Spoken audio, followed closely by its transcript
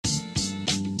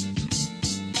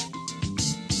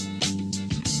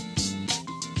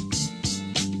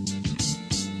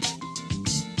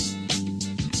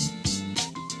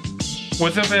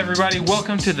What's up, everybody?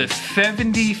 Welcome to the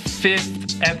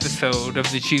 75th episode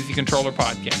of the Cheesy Controller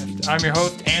Podcast. I'm your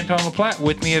host, Anton LaPlatte.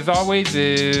 With me, as always,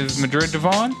 is Madrid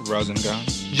Devon, Rosengan,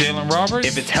 Jalen Roberts.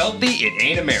 If it's healthy, it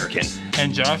ain't American.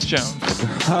 And Josh Jones.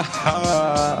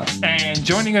 And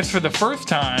joining us for the first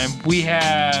time, we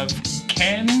have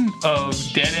Ken of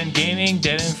Dead End Gaming,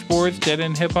 Dead End Sports, Dead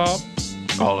End Hip Hop.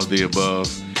 All of the above.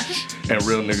 And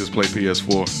real niggas play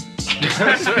PS4.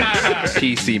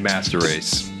 PC Master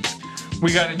Race.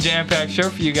 We got a jam-packed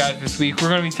show for you guys this week. We're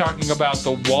going to be talking about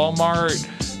the Walmart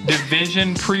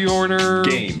Division pre-order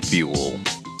Game Fuel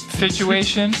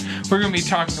situation. We're going to be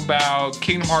talking about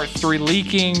Kingdom Hearts 3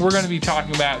 leaking. We're going to be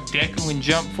talking about Deku and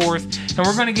Jump Force. And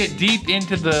we're going to get deep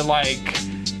into the,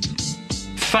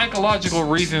 psychological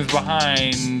reasons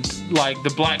behind,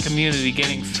 the black community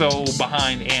getting so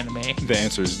behind anime. the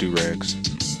answer is do-rags.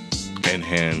 And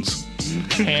hands.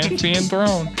 Hands being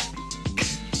thrown.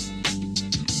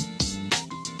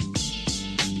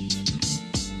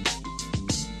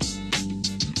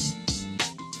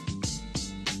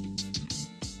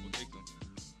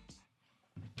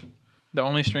 The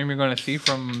only stream you're going to see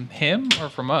from him or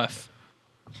from us?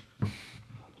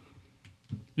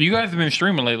 You guys have been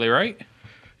streaming lately, right?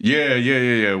 Yeah.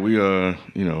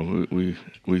 We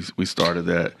we started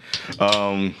that.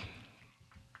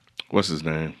 What's his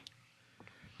name?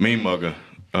 Mean Mugger.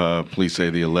 Please say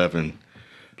the 11.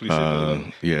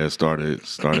 Yeah, started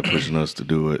pushing us to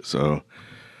do it. So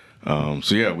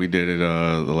yeah, we did it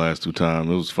the last two times.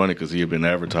 It was funny because he had been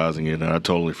advertising it, and I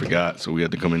totally forgot. So we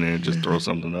had to come in there and just throw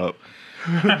something up.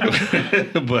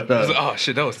 But oh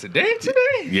shit, that was today.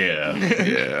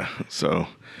 Yeah. So,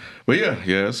 but yeah,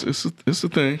 it's a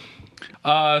thing.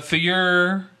 So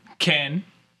you're Ken.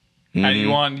 Mm-hmm. How do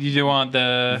you want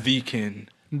the Ken.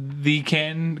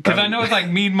 Ken? Because I know it's like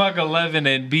Mean Mug 11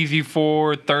 and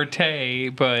BZ4 Thirte,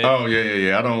 but Oh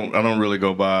yeah. I don't really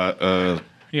go by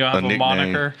you don't have a nickname.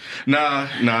 moniker. Nah.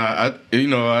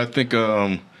 I think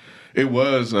it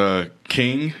was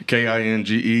King,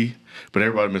 Kinge, but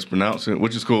everybody mispronounced it,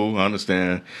 which is cool. I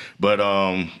understand, but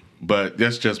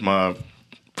that's just my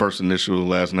first initial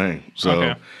last name.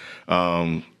 So,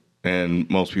 Okay. And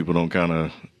most people don't kind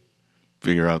of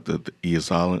figure out that the E is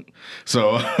silent.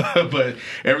 So, but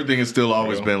everything has still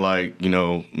always been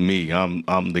me.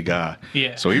 I'm the guy.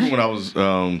 Yeah. So even when I was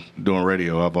doing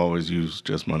radio, I've always used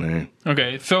just my name.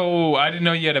 Okay, so I didn't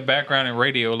know you had a background in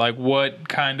radio. Like, what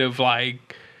kind of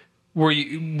were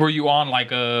you on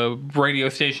a radio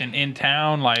station in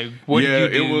town? Like, what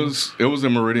did you do? it was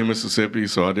in Meridian, Mississippi.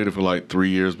 So I did it for 3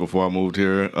 years before I moved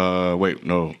here. Wait,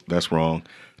 no, that's wrong.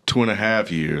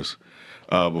 2.5 years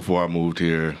before I moved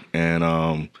here, and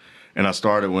I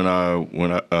started when I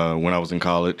was in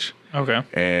college. Okay.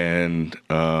 And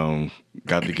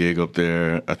got the gig up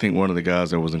there. I think one of the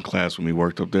guys that was in class with me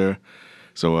worked up there.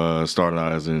 So I started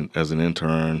out as an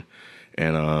intern,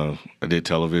 and I did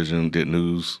television, did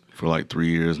news for 3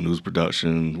 years, news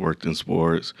production, worked in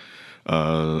sports,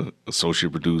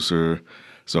 associate producer.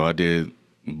 So I did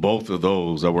both of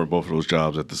those. I worked both of those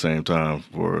jobs at the same time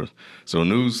so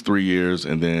news 3 years,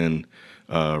 and then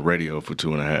radio for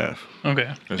 2.5.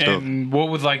 Okay. That's and what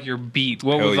was your beat?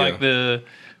 What Hell was yeah.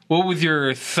 what was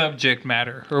your subject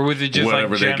matter, or was it just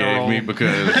Whatever they general? gave me,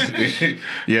 because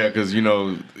because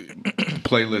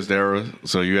playlist era,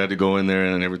 so you had to go in there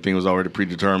and everything was already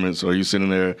predetermined. So you sitting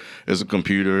there as a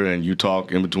computer and you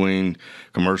talk in between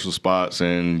commercial spots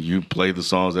and you play the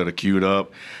songs that are queued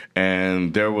up.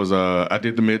 And there was I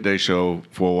did the midday show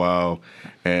for a while,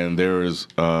 and there is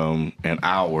an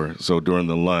hour. So during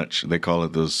the lunch, they call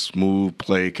it the Smooth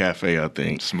Play Cafe, I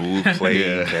think. Smooth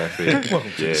Play Cafe.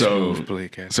 Yeah. So, Play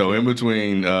Cafe. so in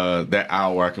between that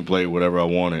hour, I can play whatever I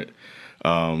wanted.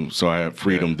 So I had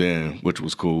freedom then, which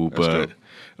was cool. But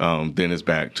then it's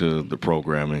back to the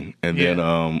programming. And then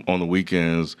on the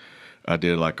weekends, I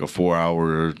did a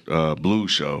 4-hour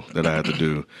blues show that I had to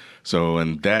do. So,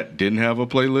 and that didn't have a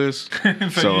playlist.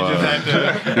 so you just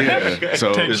had to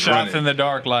So take shots in the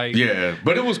dark, yeah,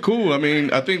 but it was cool. I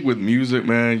mean, I think with music,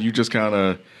 man, you just kind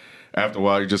of, after a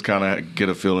while, you just kind of get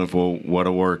a feeling for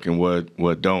what'll work and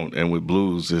what don't. And with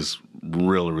blues, it's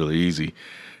really, really easy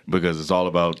because it's all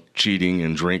about cheating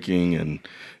and drinking and,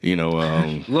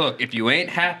 Look, if you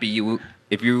ain't happy,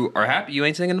 if you are happy, you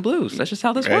ain't singing the blues. That's just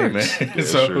how this Hey, works. man. Yeah,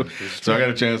 So I got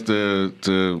a chance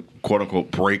to quote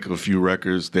unquote break a few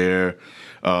records there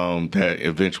that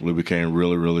eventually became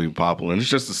really, really popular. And it's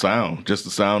just the sound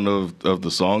of the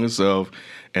song itself,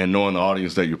 and knowing the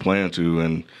audience that you're playing to.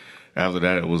 And after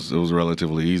that, it was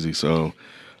relatively easy. So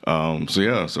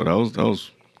that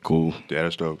was cool. Yeah,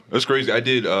 that's dope. That's crazy. I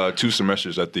did 2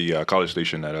 semesters at the College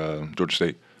Station at Georgia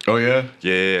State. Oh yeah.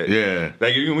 Yeah, Yeah.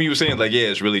 Like when you were saying, like, yeah,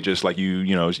 it's really just like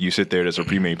you sit there. There's a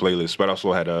pre-made playlist, but I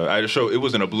also I had a show. It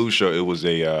wasn't a blues show. It was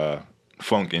a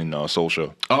funk and soul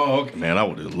show. Oh, okay. Man, I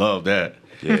would have loved that.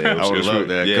 Yeah, it I would have loved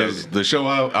that yeah. because the show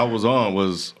I was on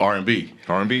was R&B.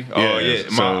 R&B? Oh yeah,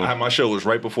 so- my show was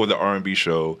right before the R&B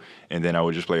show, and then I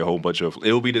would just play a whole bunch of.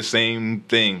 It'll be the same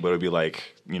thing, but it'll be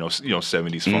like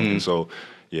 70s funk, and so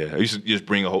yeah, I used to just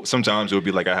bring a whole. Sometimes it would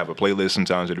be like I have a playlist.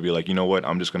 Sometimes it'll be like, you know what,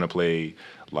 I'm just gonna play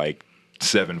like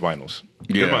 7 vinyls.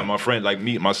 'Cause Yeah. my friend, like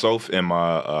myself and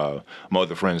my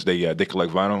other friends, they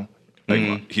collect vinyl.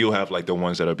 Like he'll have like the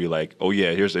ones that'll be like, oh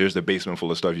yeah, here's the basement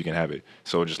full of stuff, you can have it.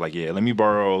 So just like, yeah, let me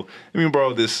borrow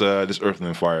this Earth,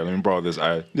 Wind & Fire. Let me borrow this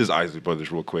Isley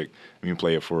Brothers real quick. Let me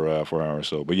play it for an hour or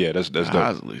so. But yeah, that's dope.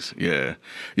 Isleys,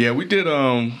 yeah. We did.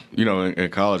 In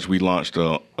college, we launched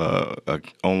a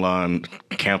online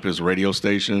campus radio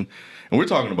station, and we're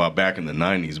talking about back in the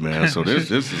 '90s, man. So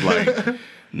this is like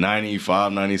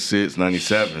 95, 96,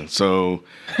 97. So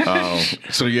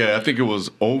yeah, I think it was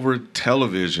over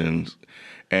television.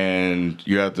 And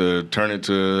you have to turn it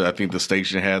to, I think the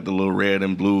station had the little red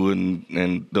and blue and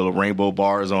the little rainbow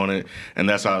bars on it. And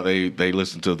that's how they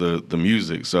listen to the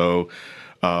music. So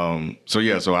I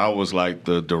was like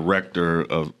the director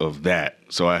of that.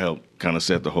 So I helped kind of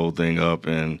set the whole thing up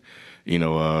and,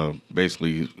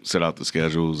 basically set out the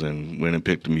schedules and went and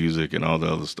picked the music and all the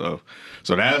other stuff.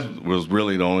 So that was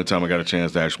really the only time I got a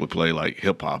chance to actually play like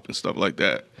hip hop and stuff like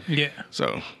that. Yeah.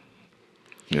 So,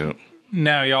 yeah.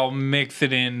 Now y'all mix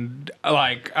it in.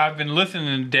 Like, I've been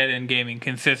listening to Dead End Gaming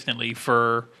consistently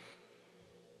for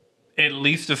at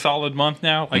least a solid month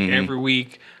now, like every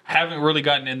week. Haven't really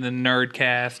gotten in the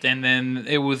Nerdcast, and then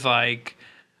it was like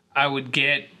I would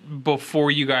get,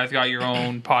 before you guys got your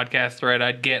own podcast thread,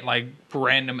 I'd get like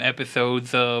random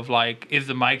episodes of like, is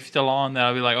the mic still on? That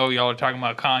I'll be like, oh, y'all are talking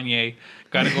about Kanye.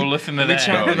 Got to go listen to that.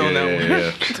 chime in on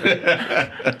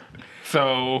that one.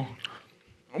 So,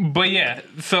 but yeah,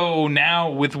 so now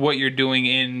with what you're doing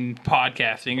in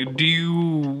podcasting, do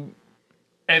you,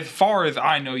 as far as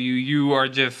I know you are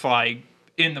just like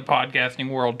in the podcasting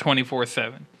world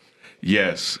 24/7?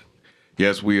 Yes,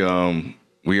 we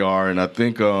are, and I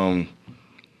think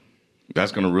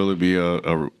that's going to really be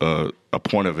a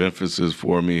point of emphasis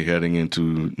for me heading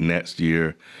into next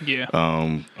year. Yeah.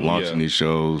 Launching these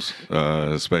shows,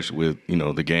 especially with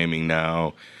the gaming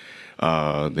now,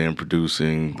 then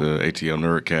producing the ATL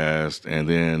Nerdcast, and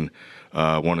then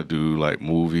I want to do like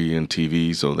movie and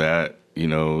TV, so that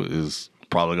is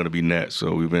probably going to be next.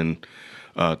 So we've been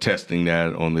testing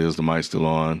that on the Is the Mic Still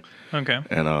On? Okay.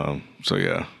 And so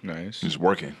yeah. Nice. It's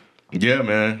working. Yeah,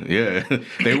 man. Yeah,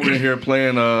 they were in here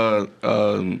playing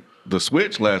the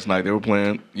Switch last night. They were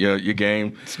playing your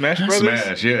game, Smash Brothers?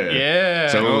 Smash. Yeah, Yeah.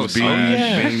 So it was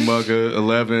Smash. Bean Mugger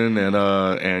 11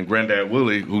 and Granddad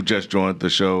Willie, who just joined the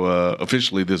show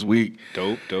officially this week.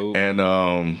 Dope.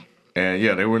 And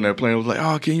yeah, they were in there playing. I was like,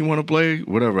 oh, Ken, you want to play?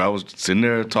 Whatever. I was sitting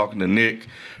there talking to Nick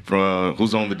from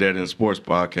who's on the Dead End Sports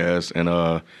podcast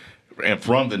and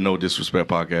from the No Disrespect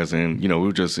podcast, and we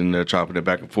were just in there chopping it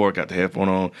back and forth, got the headphone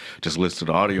on, just listened to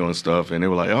the audio and stuff, and they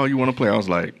were like, oh, you want to play? I was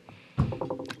like,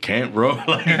 can't, bro.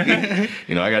 Like, I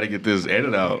got to get this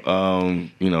edit out,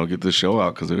 get this show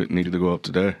out because it needed to go up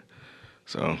today.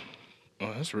 So.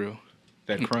 Oh, that's real.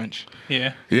 That crunch.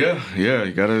 Yeah. Yeah,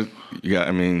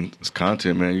 I mean, it's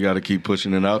content, man. You got to keep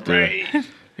pushing it out there. Right.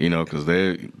 Because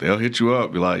they'll hit you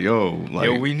up, be like, yo,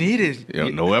 We need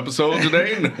it. no episodes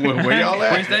today? Where y'all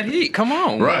at? Where's that heat? Come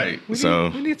on. Right. We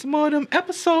need some more of them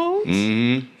episodes.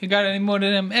 Mm-hmm. You got any more of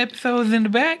them episodes in the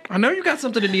back? I know you got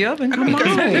something in the oven. Come on.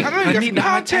 I know you got need some the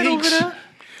hot content over takes. there.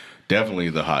 Definitely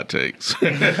the hot takes.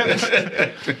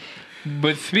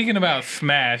 But speaking about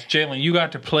Smash, Jalen, you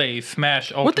got to play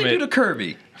Smash Ultimate. What they do to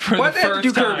Kirby? for Why'd the they have to do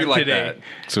first time Kirby like today.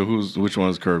 that? So which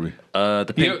one's Kirby?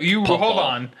 The pink You puff hold ball.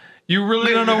 on. You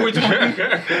really don't know which one.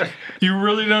 You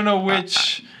really don't know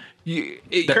which. I pink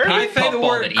say the puffball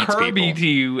word that eats Kirby people. to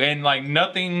you, and like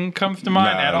nothing comes to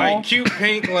mind Nah, at all. Like cute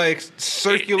pink, like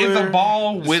circular. It's a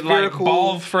ball with like spherical-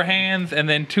 balls for hands, and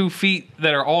then 2 feet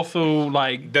that are also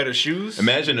like. that are shoes.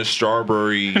 Imagine a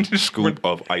strawberry scoop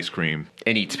of ice cream.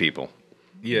 And eats people.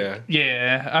 Yeah.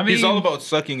 Yeah, I mean, He's all about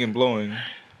sucking and blowing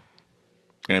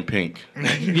And pink.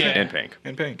 yeah. And pink.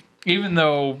 and pink. Even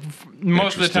though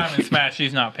most of the time in Interesting. Smash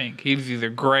he's not pink, he's either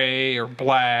gray or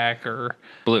black or.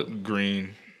 Blue.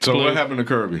 Green. So Blue. what happened to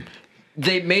Kirby?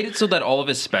 They made it so that all of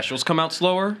his specials come out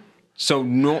slower. So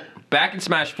back in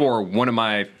Smash 4, one of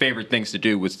my favorite things to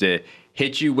do was to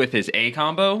hit you with his A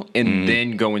combo and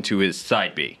then go into his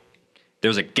side B.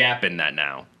 There's a gap in that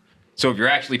now. So if you're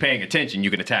actually paying attention, you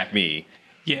can attack me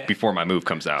Yeah. before my move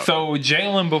comes out. So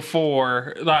Jalen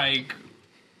before, like,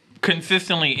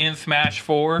 consistently in Smash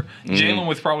 4, Jalen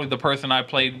was probably the person I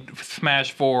played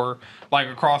Smash 4 like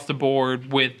across the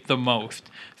board with the most.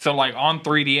 So like on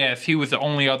 3DS, he was the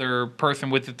only other person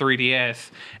with the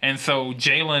 3DS, and so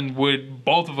Jalen would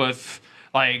both of us.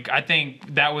 Like, I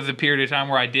think that was a period of time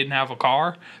where I didn't have a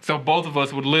car, so both of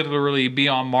us would literally be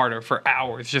on Martyr for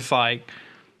hours, just like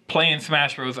playing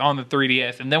Smash Bros. On the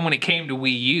 3DS. And then when it came to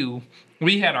Wii U,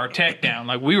 we had our tech down.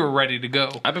 Like, we were ready to go.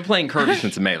 I've been playing Kirby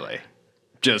since Melee,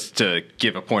 just to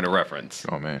give a point of reference.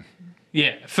 Oh man.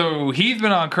 Yeah, so he's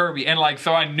been on Kirby, and like,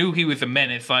 so I knew he was a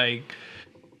menace. Like,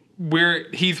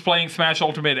 he's playing Smash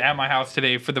Ultimate at my house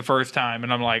today for the first time,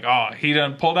 and I'm like, oh, he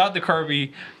done pulled out the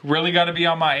Kirby. Really got to be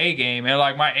on my A game, and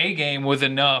like my A game was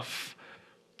enough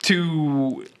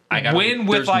to win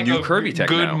with there's like new a Kirby tech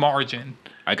good now. margin.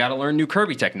 I got to learn new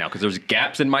Kirby tech now because there's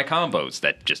gaps in my combos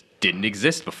that just didn't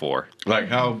exist before. Like,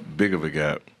 how big of a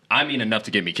gap? I mean, enough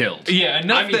to get me killed. Yeah,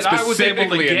 enough that I was able to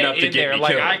specifically get enough to in get there. me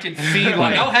Like killed. I could see, Like,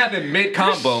 like I'll have him mid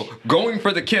combo going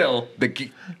for the kill.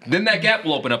 Then that gap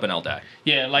will open up and I'll die.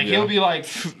 yeah, like he'll be like.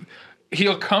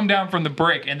 He'll come down from the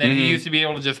brick, and then he used to be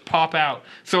able to just pop out.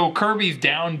 So Kirby's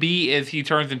down B is he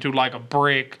turns into like a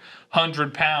brick,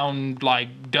 100-pound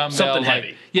like dumbbell, Something like,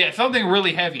 heavy. Yeah, something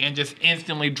really heavy, and just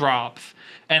instantly drops.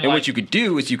 And And like, what you could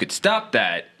do is you could stop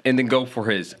that and then go for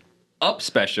his up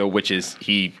special, which is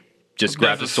he just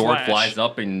grabs a a sword, slash. flies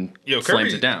up, and Yo,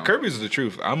 slams it down. Kirby's the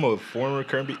truth. I'm a former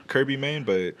Kirby main,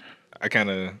 but I kind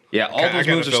of all those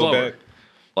moves are slower.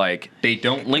 Like, they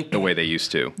don't link the way they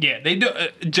used to. yeah, they do.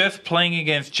 Just playing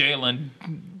against Jalen,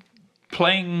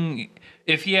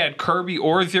 if he had Kirby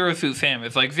or Zero Suit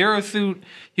Samus, like Zero Suit,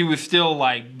 he was still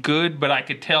like good, but I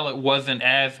could tell it wasn't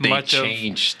as They much of.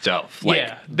 changed stuff. Like,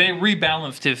 Yeah, they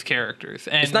rebalanced his characters,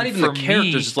 and it's not even the for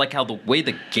characters, me- it's like how the way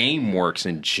the game works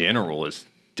in general is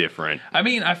different. I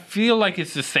mean, I feel like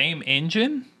it's the same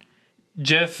engine,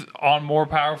 just on more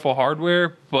powerful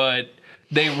hardware, but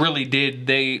they really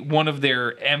did. One of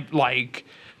their, like,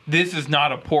 this is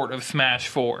not a port of Smash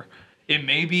 4. It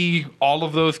may be all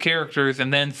of those characters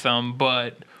and then some,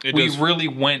 but we really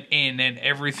went in, and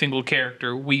every single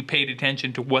character, we paid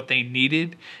attention to what they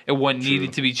needed and what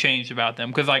needed to be changed about them.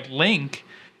 Because, like, Link,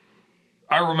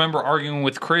 I remember arguing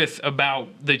with Chris about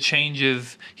the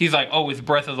changes. He's like, oh, it's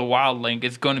Breath of the Wild Link.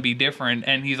 It's going to be different.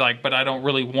 And he's like, but I don't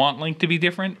really want Link to be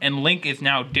different. And Link is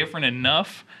now different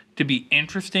enough to be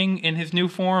interesting in his new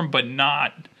form, but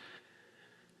not...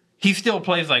 He still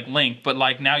plays like Link, but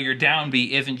like now your down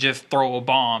B isn't just throw a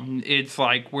bomb. It's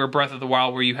like we're Breath of the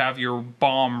Wild where you have your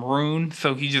bomb rune,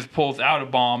 so he just pulls out a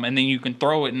bomb and then you can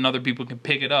throw it and other people can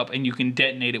pick it up and you can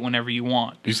detonate it whenever you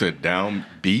want. You said down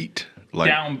beat? Like,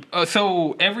 Down.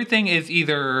 So everything is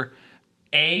either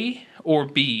A or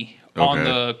B on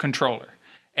Okay. the controller,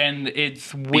 and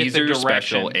it's with These the are your direction.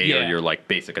 special, A are your like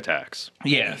basic attacks.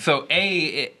 Yeah. So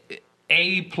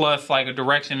A plus like a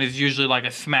direction is usually like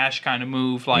a smash kind of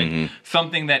move, like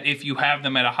something that if you have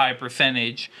them at a high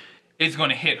percentage, it's going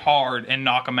to hit hard and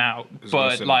knock them out. gonna But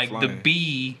send them like the flying.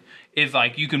 B is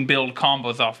like you can build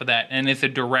combos off of that, and it's a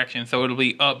direction, so it'll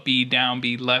be up B, down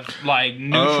B, left, like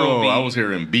neutral B. I was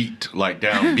hearing beat, like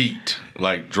down beat,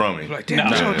 like drumming. Like, damn,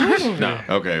 No. No.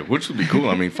 Okay, which would be cool.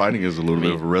 I mean, fighting is a little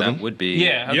bit of a rhythm. That would be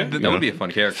Yeah, Yeah. that would be a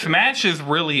fun character. Smash is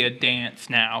really a dance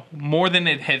now, more than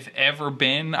it has ever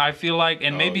been, I feel like.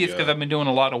 And maybe it's because yeah. I've been doing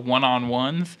a lot of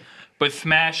one-on-ones, but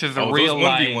Smash is a real, those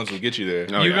 1v1s like, will get you there.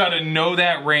 Oh, you yeah. got to know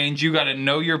that range, you got to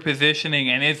know your positioning,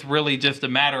 and it's really just a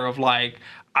matter of, like,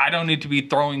 I don't need to be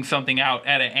throwing something out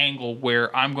at an angle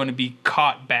where I'm going to be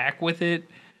caught back with it.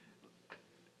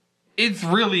 It's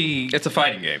really... It's a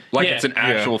fighting game. Like, Yeah. it's an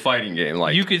actual fighting game.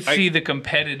 Like, you could see the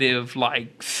competitive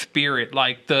like spirit,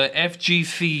 like the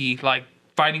FGC, like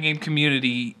fighting game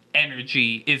community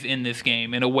energy is in this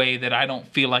game in a way that I don't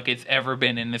feel like it's ever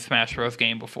been in the Smash Bros.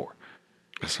 Game before.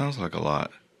 It sounds like a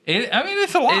lot. I mean,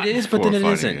 it's a lot. it is, but for then a it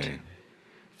fighting isn't. game.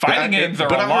 Fighting games are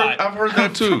but a lot. I've heard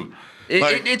that too.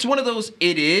 Like- It's one of those.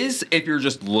 It is if you're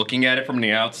just looking at it from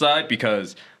the outside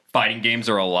because fighting games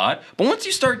are a lot. But once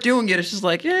you start doing it, it's just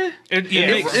like, It Yeah,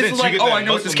 makes it's sense. like, You get oh, that I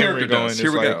know what this muscle character memory does.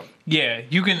 going. Here we It's go. like, Yeah,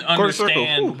 you can Quarter circle,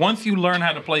 understand whew. once you learn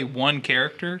how to play one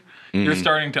character, you're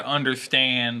starting to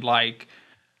understand like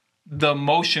the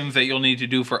motions that you'll need to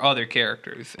do for other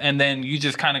characters. And then you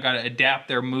just kind of got to adapt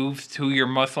their moves to your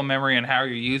muscle memory and how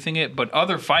you're using it. But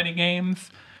other fighting games,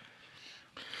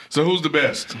 So who's the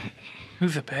best?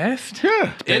 who's the best?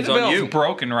 Yeah. Depends on Isabel's you.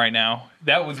 broken right now.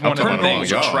 That was one of Her the talking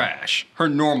things. normals are y'all. trash. Her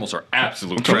normals are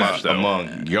absolute I'm talking trash. about Though.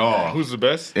 among y'all who's the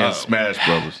best? in Smash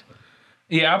Brothers.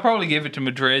 Yeah, I'll probably give it to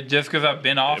Madrid just because I've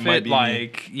been off might it. be me.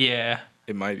 Like, yeah.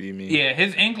 It might be me. Yeah,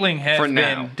 his inkling has For been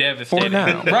now. devastating. For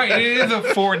now. Right, it is a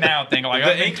for now thing. Like,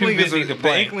 I've The been too inkling is busy to the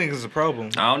play. inkling is a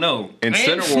problem. I don't know. And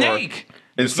Incineroar. Snake.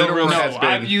 Incineroar No, has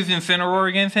I've been. used Incineroar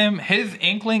against him. His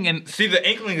inkling and See, the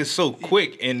inkling is so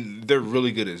quick, and they're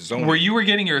really good at zoning. where you were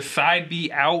getting your side B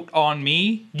out on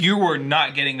me, you were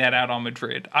not getting that out on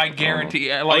Madrid. I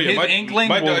guarantee. Like yeah, his my- inkling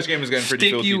my will dodge game is getting pretty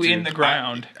stick filthy, you too. in the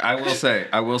ground. I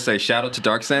will say, shout out to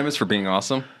Dark Samus for being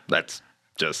awesome. That's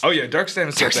just. Oh yeah, Dark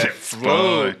Samus got that Samus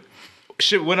flow. fun.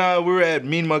 Shit, when we were at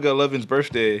Mean Mugga 11's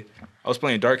birthday, I was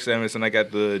playing Dark Samus and I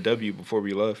got the W before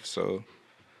we left. So,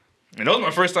 and that was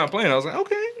my first time playing. I was like,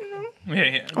 okay, you know,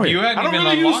 Yeah. You hadn't I don't even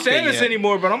really use unlocked it Samus yet.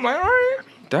 anymore, but I'm like, all right.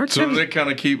 Dark So Samus. they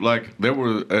kind of keep like there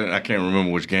were I can't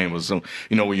remember which game was some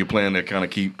when you're playing they kind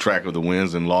of keep track of the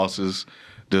wins and losses.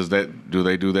 Do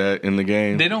they do that in the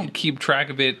game? They don't keep track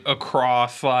of it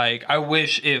across. Like, I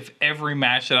wish if every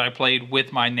match that I played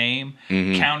with my name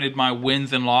counted my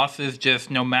wins and losses, just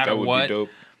no matter That would what. be dope.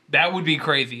 That would be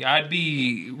crazy. I'd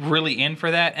be really in for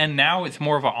that. And now it's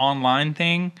more of an online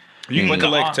thing. You can But the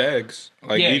collect on- tags,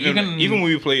 like Yeah, you can- even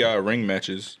when we play ring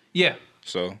matches. Yeah.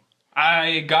 So,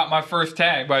 I got my first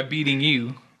tag by beating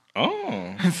you.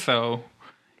 oh, So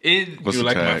it What's you're the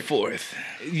like my tag? fourth.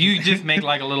 you just make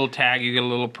like a little tag, you get a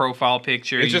little profile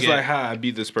picture. It's you just get- like, hi, I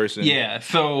beat this person. yeah,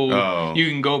 so Oh. you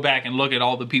can go back and look at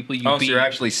all the people you Oh, beat. so you're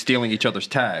actually stealing each other's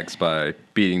tags by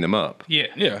beating them up. yeah.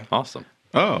 yeah. Awesome.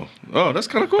 Oh, that's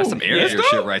kind of cool. That's some area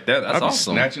shit right there. That's I've been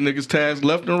awesome. snatching niggas tags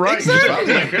left and right.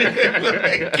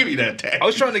 Give me that tag. I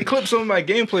was trying to clip some of my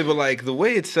gameplay, but like the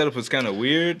way it's set up is kind of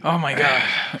weird. Oh my god.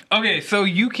 Okay, so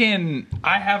you can.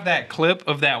 I have that clip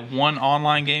of that one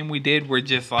online game we did where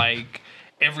just like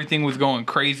everything was going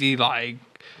crazy. Like,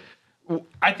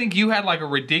 I think you had like a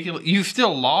ridiculous. You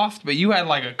still lost, but you had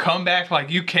like a comeback. Like,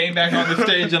 you came back on the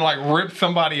stage and like ripped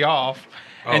somebody off,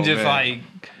 and Oh, just man. like.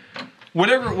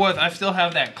 Whatever it was, I still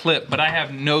have that clip, but I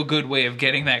have no good way of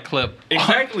getting that clip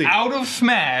Exactly. out of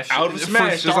Smash. Out of for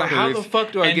Smash. It's like, how the starters,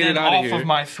 fuck do I and get then it out of off here? of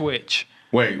my Switch?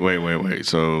 Wait.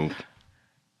 So,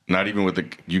 not even with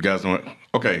you guys don't.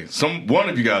 Okay, one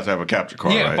of you guys have a capture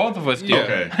card, Yeah, right? both of us do.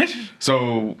 Yeah. Okay,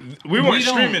 so We weren't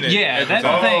streaming it. Yeah, at the that's the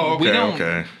time. thing. Oh, we okay, don't.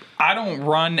 okay. I don't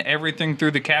run everything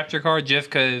through the capture card just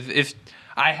because it's.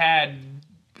 I had.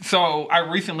 So I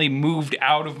recently moved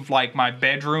out of like my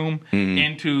bedroom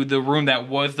into the room that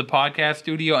was the podcast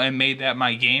studio and made that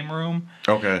my game room.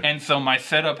 Okay. And so my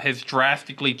setup has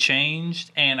drastically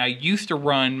changed. And I used to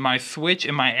run my Switch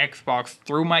and my Xbox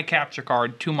through my capture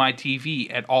card to my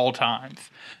TV at all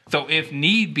times. So if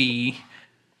need be,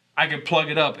 I could plug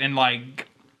it up and like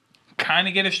kind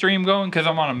of get a stream going because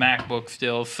I'm on a MacBook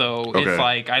still. So Okay. it's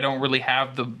like I don't really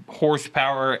have the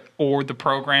horsepower or the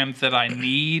programs that I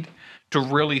need to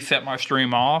really set my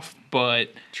stream off.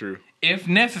 But True. if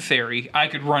necessary, I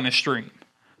could run a stream.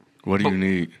 what do you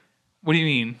need? What do you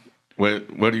mean?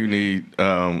 What do you need?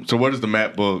 So, what is the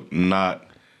MacBook not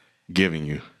giving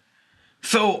you?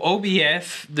 So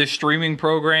OBS, the streaming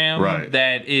program Right.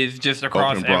 that is just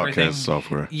across Open broadcast everything.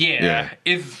 software. Yeah,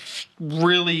 it's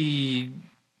really.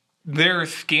 There are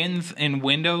skins in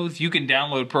Windows. You can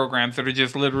download programs that are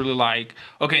just literally like,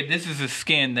 okay, this is a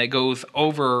skin that goes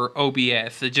over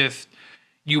OBS. It just,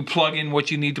 you plug in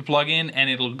what you need to plug in and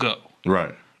it'll go.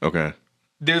 Right. Okay.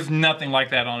 There's nothing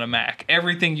like that on a Mac.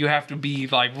 Everything you have to be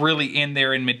like really in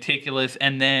there and meticulous.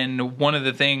 And then one of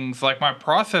the things, like my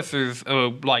processor's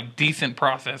a like decent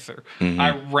processor.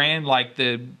 I ran like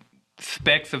the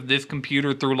specs of this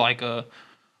computer through like a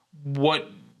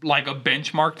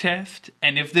benchmark test.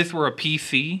 And if this were a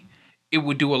PC, it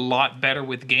would do a lot better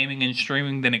with gaming and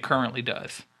streaming than it currently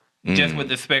does. Just with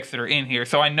the specs that are in here.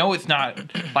 So I know it's not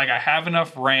like I have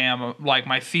enough RAM, like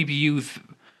my CPU's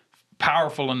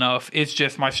powerful enough. It's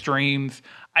just my streams.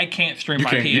 I can't stream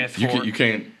my PS4. You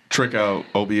can't trick out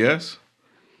OBS.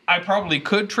 I probably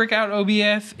could trick out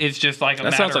OBS. It's just like a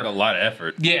That matter. sounds like a lot of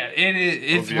effort. Yeah, it is.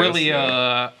 It's OBS, really.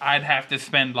 yeah. I'd have to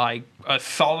spend like a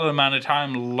solid amount of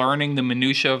time learning the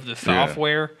minutia of the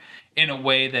software in a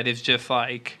way that is just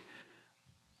like.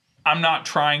 I'm not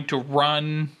trying to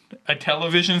run a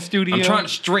television studio. I'm trying to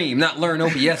stream, not learn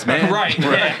OBS, man. Right.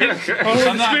 Yeah.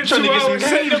 I'm not trying to get some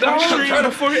Trying to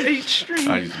afford each stream.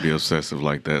 I used to be obsessive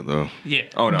like that though. Yeah.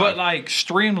 Oh, no. But like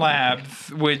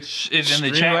Streamlabs, which is in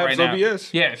the chat right now.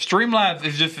 OBS? Yeah, Streamlabs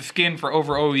is just a skin for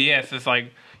over OBS. It's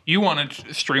like you want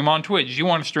to stream on Twitch. You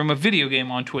want to stream a video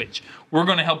game on Twitch. We're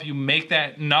going to help you make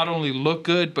that not only look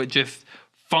good, but just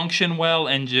function well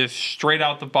and just straight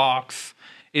out the box.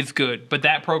 It's good. But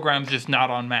that program's just not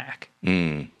on Mac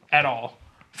at all.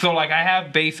 So, like, I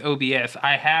have base OBS.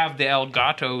 I have the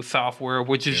Elgato software,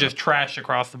 which is just trash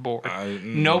across the board.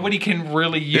 Nobody can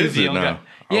really use Is the it Elgato. now?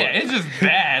 Yeah, it's just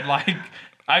bad. Like,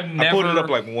 I've never... I pulled it up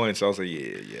like once. I was like,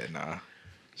 nah.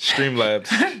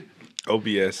 Streamlabs,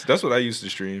 OBS. That's what I used to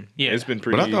stream. Yeah. It's been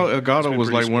pretty. But I thought it's Elgato been was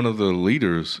pretty like one of the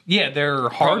leaders. Yeah, their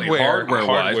Probably hardware.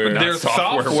 hardware-wise, but not Their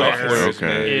software is Okay.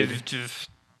 made. is just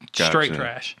Gotcha. straight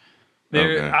trash. There,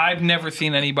 Okay. I've never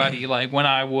seen anybody, like, when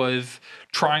I was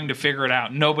trying to figure it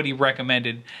out, nobody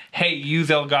recommended, hey, use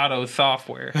Elgato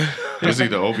software. It's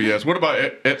either OBS. What about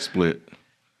XSplit?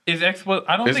 Is XSplit?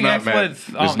 I don't It's think not Mac. XSplit's...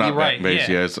 It's not you're right. Mac-based.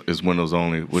 Yeah. Yeah, it's Windows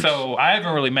only. Which, So I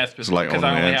haven't really messed with It's it like because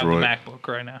on I only Android. have the MacBook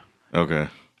right now. okay.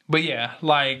 But yeah,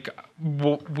 like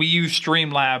we use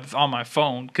Streamlabs on my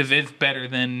phone because it's better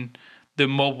than the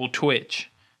mobile Twitch.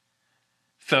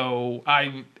 So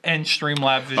and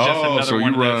Streamlabs is just another so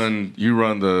one you of those. you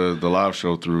run the live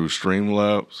show through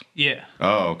Streamlabs? Yeah,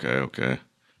 Oh, okay.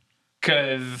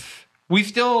 because we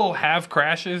still have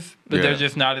crashes, but Yeah. they're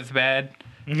just not as bad.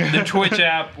 The Twitch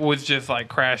app was just like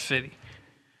Crash City.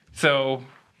 So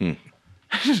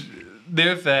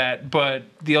there's that, but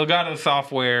the Elgato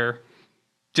software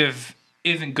just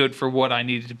isn't good for what I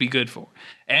need it to be good for.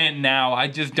 And now I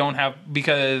just don't have,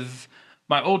 because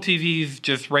my old TV's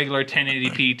just regular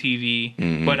 1080p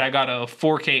TV, but I got a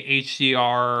 4K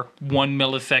HDR 1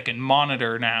 millisecond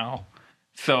monitor now.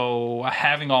 So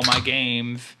having all my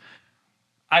games,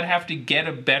 I'd have to get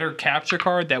a better capture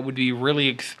card that would be really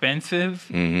expensive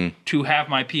to have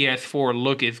my PS4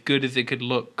 look as good as it could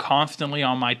look constantly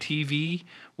on my TV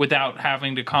without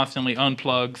having to constantly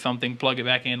unplug something, plug it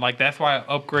back in. Like, that's why I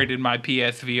upgraded my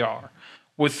PSVR,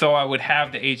 was so I would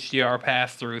have the HDR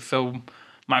pass through. So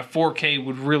my 4K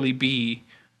would really be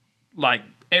like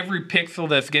every pixel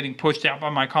that's getting pushed out by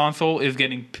my console is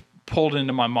getting pulled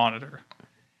into my monitor.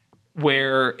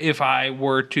 Where if I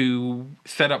were to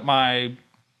set up my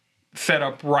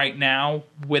setup right now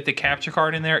with the capture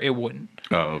card in there, it wouldn't.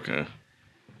 Oh, okay.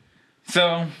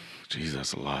 So Jeez,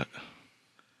 that's a lot.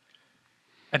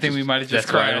 I think we might have just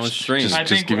That's why I don't crashed. stream. I Just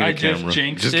think give me I the just camera.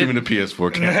 jinxed Just it. give me the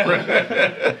PS4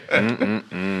 camera.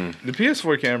 The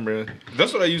PS4 camera.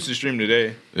 That's what I used to stream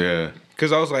today. Yeah.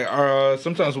 Because I was like,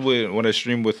 sometimes when I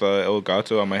stream with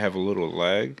Elgato, I might have a little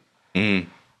lag. Mm.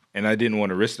 And I didn't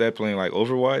want to risk that playing like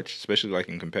Overwatch, especially like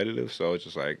in competitive. So I was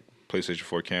just like, PlayStation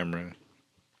 4 camera.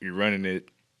 You're running it.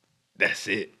 That's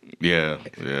it. Yeah.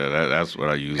 That's what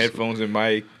I use. Headphones and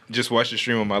mic. Just watch the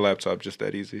stream on my laptop. Just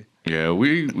that easy. Yeah,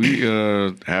 we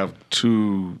have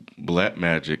 2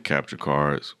 Blackmagic capture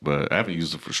cards, but I haven't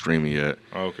used it for streaming yet.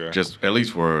 Okay. Just at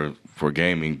least for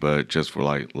gaming, but just for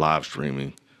like live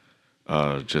streaming,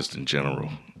 just in general.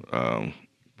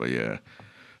 But yeah,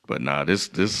 but nah,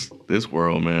 this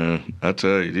world, man. I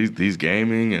tell you, these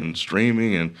gaming and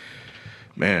streaming and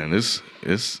man, it's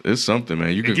something,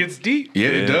 man. You It gets deep. yeah,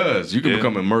 it does. You can Yeah.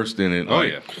 become immersed in it Oh,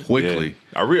 like yeah. quickly. Yeah.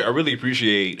 I really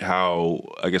appreciate how,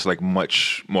 I guess, like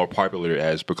much more popular it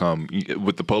has become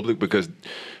with the public, because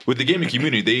with the gaming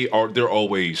community, they're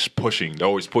always pushing. They're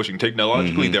always pushing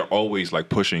technologically. They're always like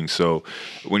pushing. So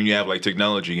when you have like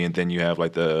technology and then you have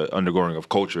like the undergoing of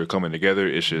culture coming together,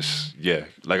 it's just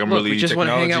like I'm Look, really we just want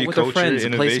to hang out technology, with our culture, friends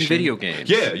and play some innovation. video games.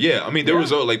 Yeah. I mean, there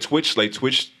was like Twitch,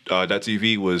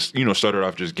 TV was, started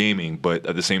off just gaming, but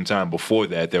at the same time before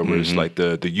that, there was like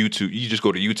the YouTube. You just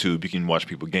go to YouTube, you can watch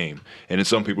people game, and then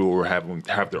some people were have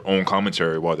their own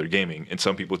commentary while they're gaming, and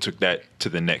some people took that to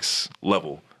the next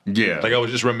level. Yeah. Like I was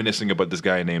just reminiscing about this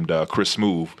guy named Chris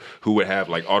Smooth, who would have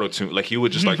like auto tune, like he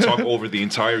would just like talk over the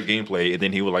entire gameplay, and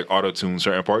then he would like auto tune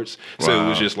certain parts. So it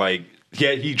was Wow. just like.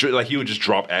 Yeah, he would just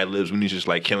drop ad libs when he's just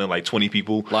like killing like 20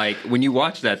 people. Like when you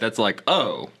watch that, that's like,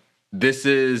 oh, this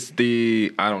is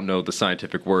the, I don't know the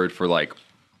scientific word for like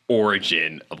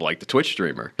origin of like the Twitch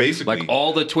streamer. Basically. like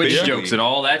all the Twitch Basically. jokes and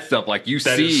all that stuff. Like you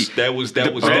That see, was oh, this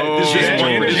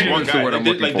one that's guy. the word I'm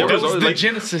looking Like, for. there That was was always, like,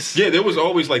 Genesis. yeah, there was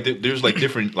always like there's like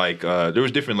different like there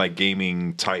was different like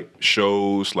gaming type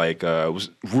shows like was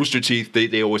Rooster Teeth.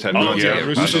 They always had content. yeah,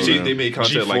 Rooster Rooster Teeth. Teeth. They made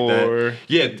content like G4. that.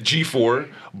 Yeah, G4.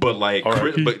 But like,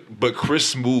 R.I.P. but Chris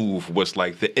Smooth was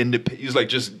like the independent. He was like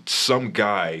just some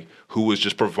guy who was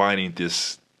just providing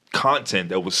this content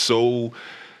that was so.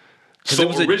 So it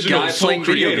was a original, guy so playing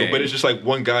video creative, but games. it's just like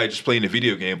one guy just playing a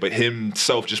video game, but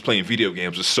himself just playing video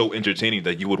games was so entertaining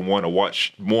that you would want to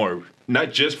watch more,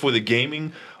 not just for the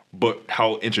gaming, but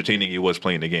how entertaining he was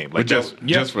playing the game. Like But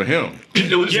just for him.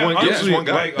 it was Yeah, one, just honestly, one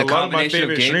guy. like, the a lot of my combination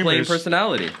of favorite gameplay and streamers,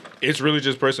 personality. it's really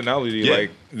just personality. Yeah.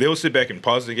 Like they'll sit back and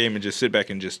pause the game and just sit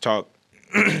back and just talk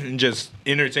and just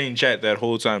entertain chat that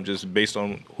whole time, just based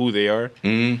on who they are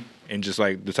and just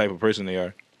like the type of person they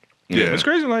are. Yeah. It's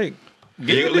crazy. Like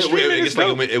Yeah,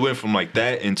 it went from like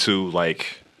that into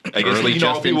like I guess like, you know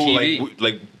how Justin people TV.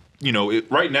 like you know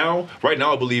right now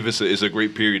I believe it's a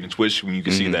great period in Twitch when you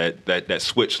can see that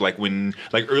switch like when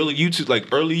like early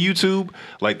YouTube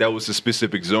like that was a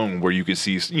specific zone where you could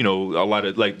see a lot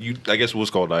of like I guess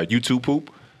what's called YouTube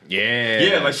poop.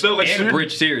 Yeah, like so, like and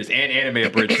abridged series and anime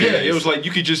abridged Yeah, series. it was like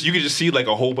you could just see like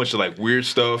a whole bunch of like weird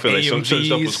stuff and like some certain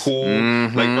stuff was cool.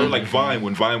 Like or like Vine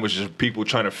when Vine was just people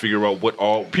trying to figure out what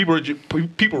all people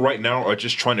right now are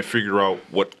just trying to figure out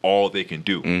what all they can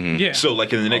do. Yeah. So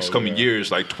like in the next coming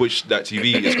years, like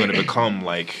Twitch.tv is going to become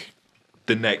like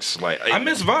the next like I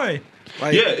miss Vine.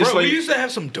 Like, Yeah, it's bro, like- we used to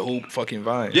have some dope fucking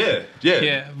Vine.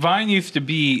 Yeah, Vine used to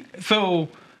be so.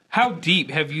 How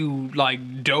deep have you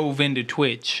like dove into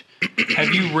Twitch?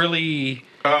 Have you really?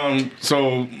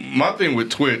 So my thing with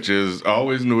Twitch is I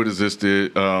always knew it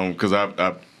existed because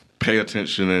I pay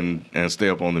attention and stay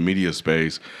up on the media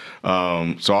space. So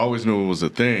I always knew it was a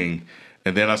thing.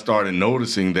 And then I started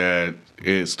noticing that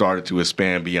it started to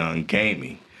expand beyond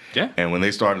gaming. Yeah. And when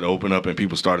they started to open up and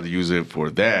people started to use it for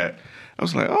that, I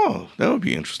was like, oh, that would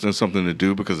be interesting, something to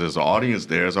do because there's an audience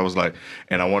there. So I was like,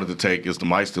 and I wanted to take Is the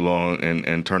Mic Still On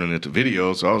and turn it into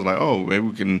video. So I was like, oh, maybe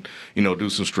we can, do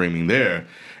some streaming there.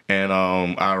 And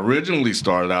I originally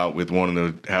started out with wanting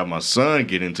to have my son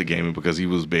get into gaming because he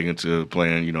was big into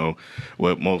playing,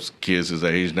 what most kids his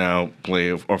age now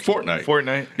play, or Fortnite.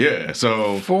 Fortnite. Yeah,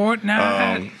 so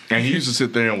Fortnite. and he used to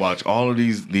sit there and watch all of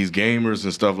these gamers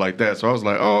and stuff like that. So I was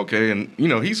like, oh, okay, and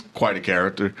he's quite a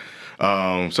character. So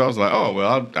I was like, oh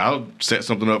well, I'll set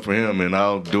something up for him and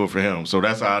I'll do it for him. So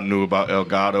that's how I knew about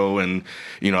Elgato, and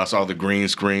I saw the green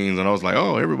screens and I was like,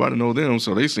 oh, everybody know them,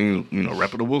 so they seem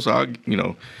reputable. So I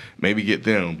maybe get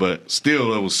them. But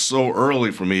still, it was so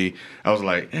early for me. I was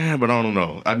like, but I don't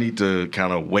know. I need to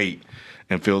kind of wait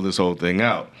and fill this whole thing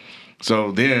out.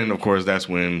 So then, of course, that's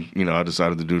when I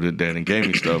decided to do the dead and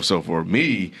gaming stuff. So for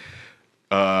me,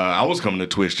 I was coming to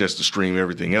Twitch just to stream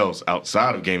everything else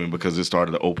outside of gaming because it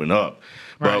started to open up.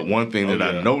 Right. But one thing that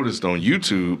I noticed on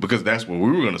YouTube, because that's where we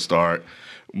were going to start,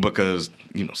 because,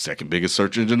 second biggest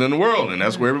search engine in the world, and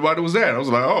that's where everybody was at. I was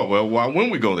like, oh, well, why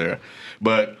wouldn't we go there?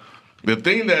 But the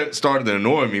thing that started to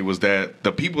annoy me was that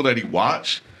the people that he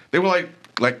watched, they were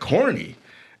like corny.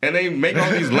 And they make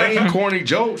all these lame, corny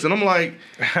jokes, and I'm like,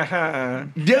 yeah,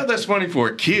 that's funny for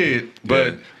a kid,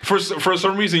 but for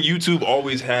some reason YouTube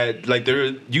always had like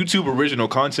their YouTube original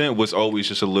content was always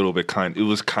just a little bit it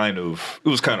was kind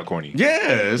of corny. yeah,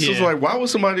 it's just Yeah. like, why would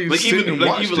somebody Like sit and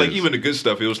watch this? even the good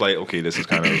stuff, it was like, okay, this is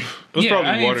kind of It was probably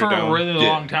I mean, watered for down. a really Yeah.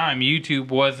 long time, YouTube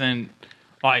wasn't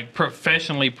like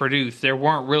professionally produced. There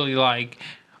weren't really like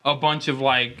a bunch of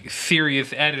like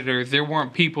serious editors. There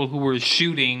weren't people who were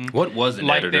shooting. What was an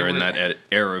like editor they in were- that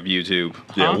era of YouTube?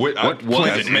 yeah. Huh? What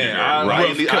was an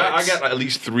editor? I got at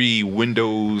least 3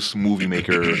 Windows Movie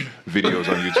Maker videos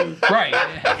on YouTube. Right.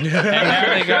 And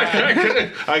now they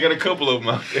got. I got a couple of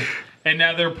them out there. And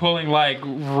now they're pulling like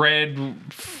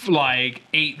like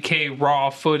 8K raw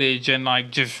footage and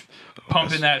like just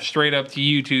pumping that straight up to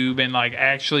YouTube and like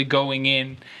actually going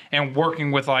in and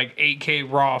working with like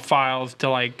 8K raw files to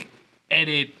like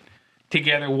edit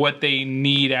together what they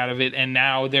need out of it. And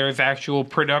now there's actual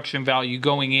production value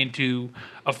going into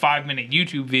a 5-minute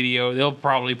YouTube video. They'll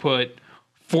probably put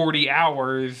 40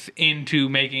 hours into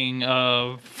making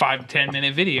a 5-10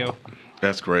 minute video.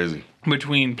 That's crazy.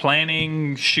 Between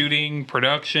planning, shooting,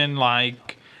 production,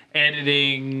 like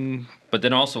editing. But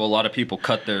then also a lot of people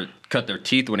cut their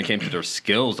teeth when it came to their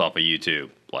skills off of YouTube.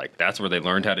 Like that's where they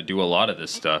learned how to do a lot of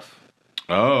this stuff.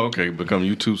 Oh, okay, become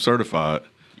YouTube certified.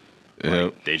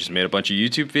 Yeah. They just made a bunch of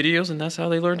YouTube videos and that's how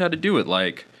they learned how to do it.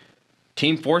 Like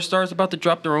Team 4 is about to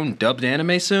drop their own dubbed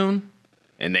anime soon.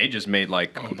 And they just made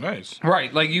like Oh, nice.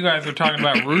 Right, like you guys are talking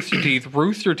about Rooster Teeth.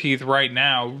 Rooster Teeth right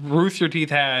now, Rooster Teeth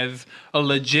has a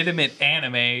legitimate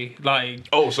anime. Like,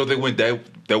 Oh, so they went that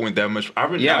much.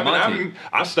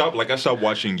 I stopped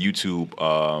watching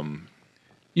YouTube.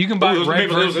 you can buy It was, Red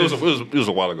maybe, versus... it was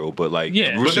a while ago, but like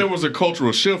Yeah. But there was a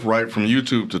cultural shift, right, from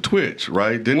YouTube to Twitch,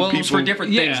 right? Didn't well, it was people for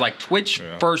different Yeah. things. Like Twitch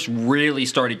first really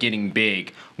started getting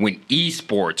big when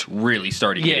esports really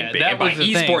started Yeah, getting big. that And by was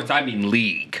the thing. esports, I mean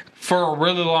league. For a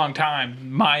really long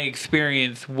time, my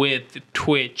experience with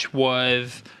Twitch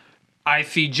was... I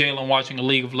see Jalen watching a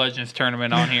League of Legends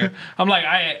tournament on here. I'm like,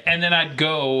 and then I'd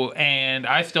go and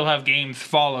I still have games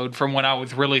followed from when I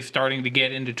was really starting to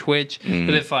get into Twitch.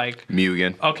 But it's like,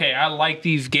 Mugen. okay, I like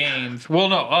these games. Well,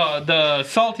 no, the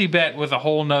Salty Bet was a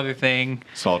whole nother thing.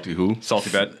 Salty who?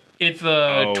 Salty bet. It's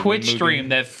a Oh, Twitch Mugen. stream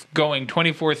that's going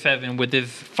 24/7 with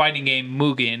this fighting game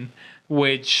Mugen,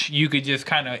 which you could just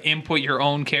kind of input your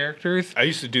own characters. I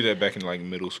used to do that back in like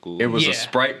middle school. It was Yeah. a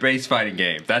sprite-based fighting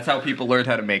game. That's how people learned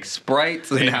how to make sprites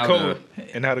and how to code.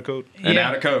 how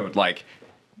to code. Like,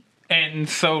 And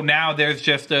so now there's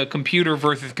just a computer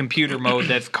versus computer mode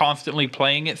that's constantly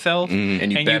playing itself,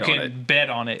 And you bet on can it. bet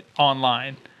on it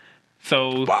online.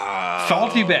 So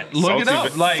salty bet, look Salty it up.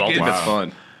 bet. Like salty it's, bet's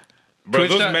fun. Bro,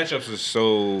 Twitch those dot- matchups are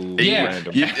so Yeah.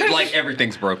 random. Like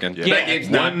everything's broken. Yeah.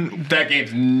 That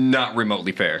game's not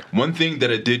remotely fair. One thing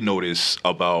that I did notice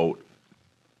about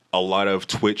a lot of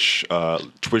Twitch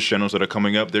channels that are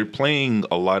coming up, they're playing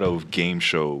a lot of game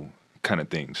show kind of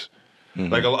things.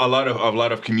 Like a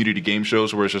lot of community game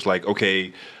shows where it's just like,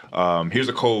 okay, here's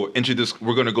a code. Enter this.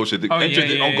 We're gonna go to the. Oh, enter yeah,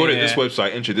 the, yeah, I'll go to yeah, this yeah.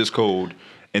 website. Enter this code,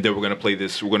 and then we're gonna play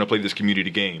this. We're gonna play this community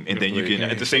game, and then you play can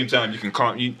a at the same time you can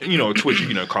Twitch. You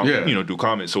can Yeah. do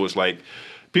comments. So it's like.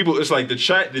 People, it's like the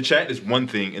chat is one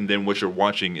thing, and then what you're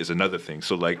watching is another thing.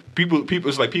 So like people,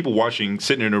 it's like people watching,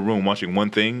 sitting in a room watching one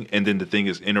thing, and then the thing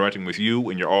is interacting with you,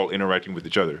 and you're all interacting with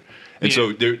each other. And so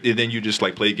and then you just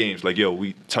like play games. Like, yo,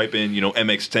 we type in,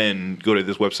 MX10, go to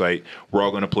this website. We're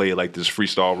all gonna play like this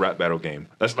freestyle rap battle game.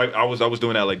 That's like I was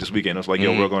doing that like this weekend. I was like,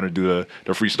 yo, we're gonna do the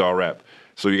freestyle rap.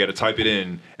 So you got to type it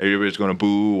in. Everybody's gonna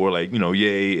boo or like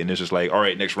yay, and it's just like, all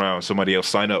right, next round, somebody else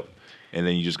sign up, and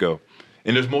then you just go.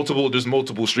 And there's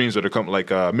multiple streams that are coming, like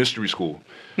Mystery School.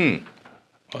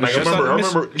 Like I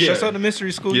remember, Shouts out to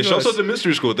Mystery School. yeah, US. shouts out to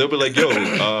Mystery School. They'll be like, yo,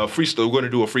 freestyle. We're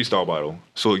gonna do a freestyle battle.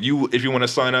 So if you want to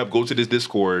sign up, go to this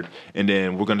Discord, and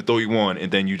then we're gonna throw you on,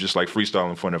 and then you just like freestyle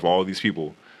in front of all these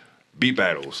people. Beat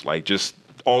battles, like just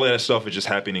all of that stuff is just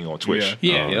happening on Twitch.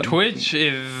 yeah, Yep. Twitch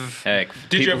is. Heck,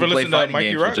 Did you people ever who play listen to fighting Mikey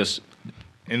games will Rock? just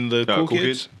in the cool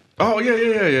kids. Oh yeah.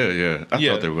 I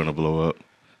Yeah. thought they were gonna blow up.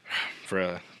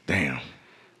 Bruh. Damn.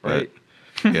 Right.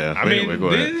 Yeah. I mean, anyway, go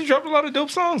ahead. they dropped a lot of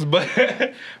dope songs, but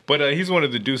he's one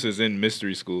of the deuces in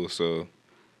Mystery School, so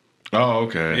Oh,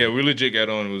 okay. yeah, we legit got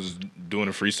on and was doing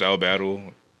a freestyle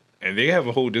battle, and they have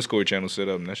a whole Discord channel set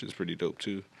up, and that shit's pretty dope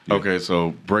too. Okay,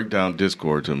 so break down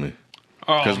Discord to me.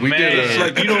 Oh, 'Cause we man. did a- It's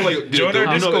like Join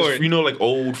our Discord. like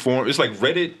old form. It's like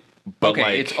Reddit, but okay.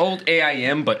 like It's old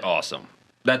AIM, but awesome.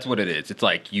 That's what it is. It's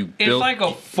like you It's build. like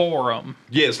a forum.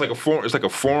 yeah, it's like a forum. It's like a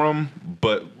forum,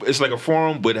 but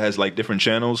it has like different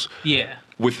channels Yeah.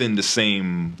 within the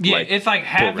same. Yeah, like, it's like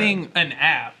having program. an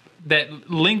app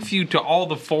that links you to all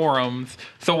the forums.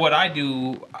 So what I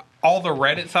do, all the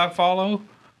Reddits I follow,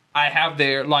 I have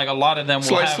there, like a lot of them It's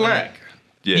will like have Slack.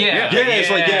 Yeah, Yeah, it's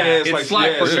like it's It's like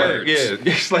Slack for it's like- nerds.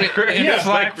 yeah, it's like It's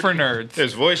Slack for nerds.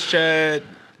 There's voice chat,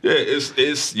 yeah,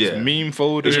 it's yeah. meme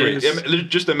folders. It's great.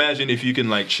 Just imagine if you can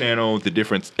like channel the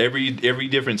different every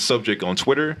different subject on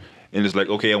Twitter, and it's like,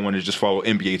 okay, I want to just follow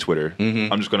NBA Twitter.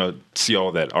 I'm just gonna see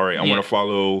all that. All right, I Yeah. want to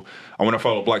follow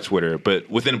Black Twitter, but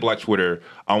within Black Twitter,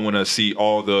 I want to see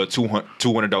all the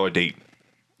 $200 date.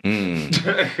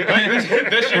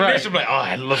 That should be like, oh,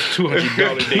 I love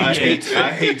 $200 I dates.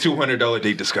 hate $200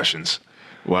 date discussions.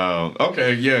 Wow.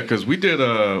 Okay. Yeah. Because we did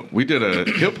a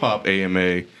hip hop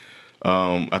AMA.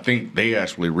 I think they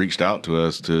actually reached out to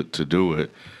us to do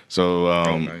it. So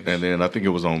nice. and then I think it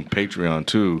was on Patreon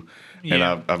too. And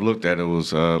Yeah. I've looked at it.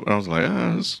 Was I was like,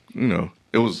 it's,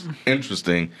 it was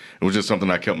interesting. It was just something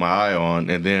I kept my eye on.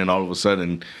 And then all of a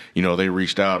sudden, they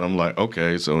reached out. I'm like,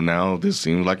 okay, so now this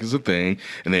seems like it's a thing.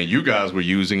 And then you guys were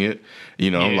using it.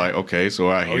 I'm Yeah. like, okay, so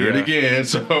I hear it yeah. again.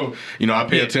 So I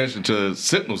pay Yeah. attention to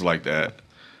signals like that.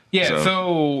 Yeah,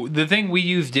 so the thing we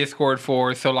use Discord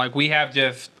for, so like we have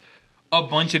just a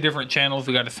bunch of different channels.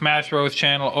 We got a Smash Bros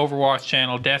channel, Overwatch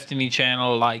channel, Destiny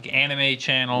channel, like anime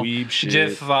channel. Weeb shit.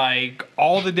 Just like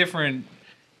all the different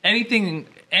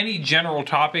any general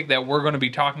topic that we're going to be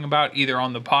talking about either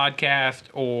on the podcast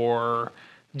or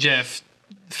just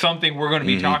something we're going to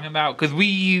be talking about, because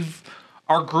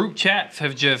our group chats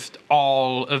have just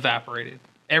all evaporated.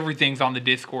 Everything's on the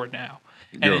Discord now.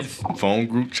 And Your it's phone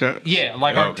group chat? yeah,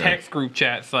 like our Okay. text group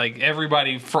chats, like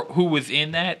everybody who was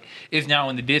in that is now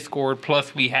in the Discord.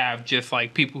 Plus, we have just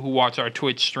like people who watch our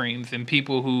Twitch streams and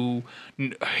people who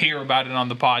hear about it on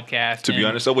the podcast. To be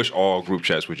honest, I wish all group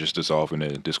chats would just dissolve in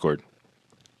the Discord.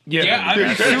 yeah, I'd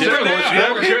be super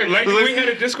down. Like if we had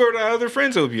a Discord with our other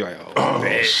friends, it would be like, oh,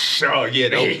 man. Oh yeah,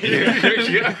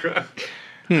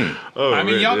 I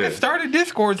mean, y'all can start a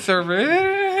Discord server. It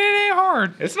ain't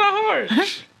hard. It's not hard. I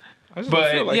just don't feel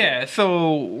But like yeah,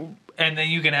 so and then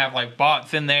you can have like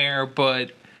bots in there,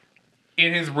 but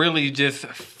it has really just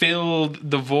filled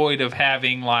the void of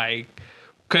having like,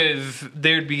 because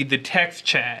there'd be the text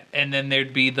chat and then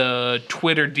there'd be the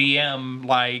Twitter DM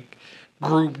like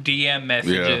group DM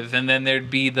messages, and then there'd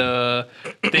be the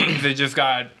things that just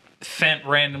got sent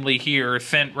randomly here, or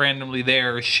sent randomly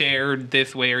there, or shared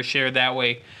this way or shared that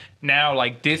way. Now,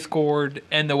 like Discord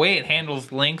and the way it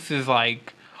handles links is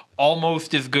like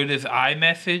almost as good as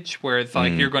iMessage, where it's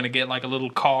like you're going to get like a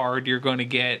little card, you're going to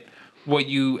get what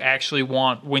you actually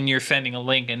want when you're sending a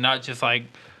link, and not just like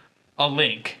a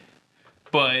link.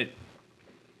 But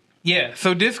yeah,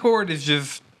 so Discord is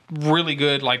just really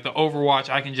good. Like the Overwatch,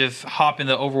 I can just hop in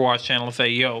the Overwatch channel and say,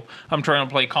 yo, I'm trying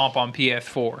to play comp on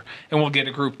PS4, and we'll get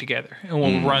a group together and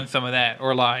we'll run some of that.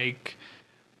 Or like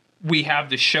we have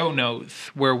the show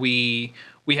notes where we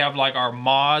have like our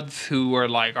mods who are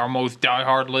like our most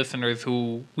diehard listeners,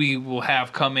 who we will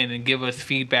have come in and give us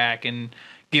feedback and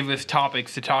give us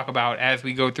topics to talk about as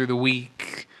we go through the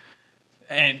week,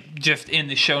 and just in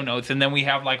the show notes. And then we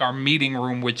have like our meeting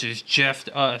room, which is just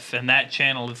us, and that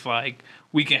channel is like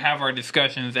we can have our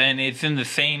discussions, and it's in the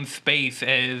same space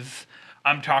as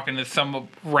I'm talking to some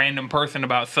random person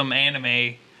about some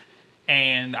anime,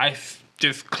 and I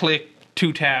just click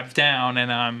 2 tabs down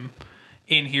and I'm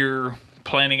in here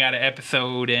planning out an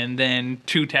episode, and then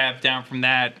 2 tabs down from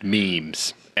that,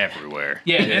 Memes everywhere.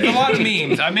 yeah, there's a lot of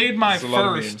memes. I made my There's a lot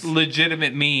of first memes.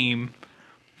 legitimate meme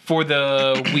for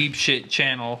the Weeb Shit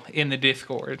channel in the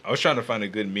Discord. I was trying to find a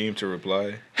good meme to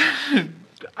reply.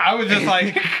 I was just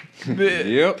like,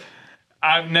 Yep.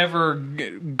 I've never.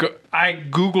 I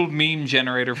Googled meme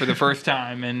generator for the first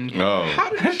time, and Oh, How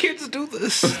do kids do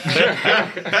this?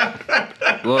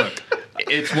 Look,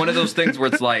 it's one of those things where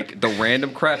it's like the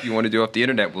random crap you want to do off the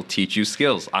internet will teach you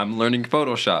skills. I'm learning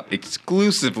Photoshop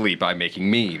exclusively by making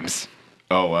memes.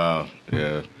 oh wow,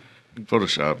 yeah.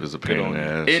 Photoshop is a pain in the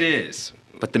ass. It is.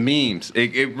 But the memes,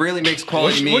 it really makes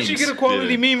quality memes. Once you get a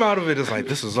quality meme out of it, it's like,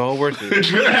 this is all worth it.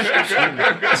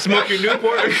 Smoke your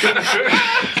Newport.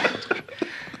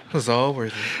 It's all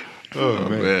worth it. Oh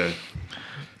man.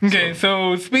 okay.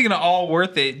 So speaking of all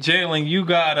worth it, Jalen, you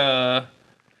got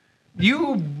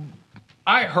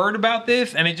I heard about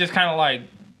this, and it just kind of like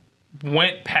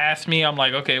went past me. I'm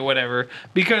like, okay, whatever,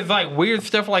 because like weird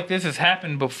stuff like this has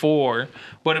happened before,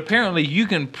 but apparently you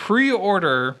can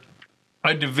pre-order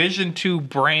a Division 2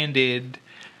 branded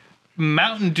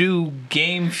Mountain Dew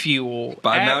game fuel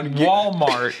By at Mountain Dew.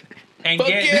 Walmart and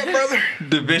get brother.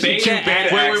 Division Beta 2 access.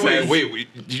 beta access.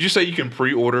 Wait. Did you say you can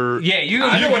pre-order? yeah, you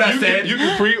I know what I you said. Can, you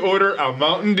can pre-order a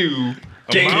Mountain Dew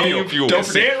game fuel. Don't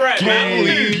say it right,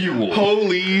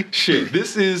 Holy shit!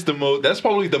 This is the most. That's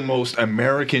probably the most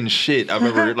American shit I've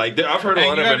ever. Like I've heard a And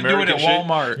lot you of gotta do it American at shit.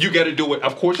 Walmart. You got to do it.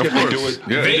 Of course, you have to do it.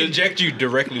 Yeah. They inject you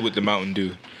directly with the Mountain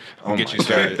Dew. Oh Get my you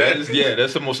started. God.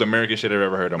 That's the most American shit I've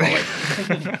ever heard in my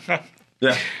life.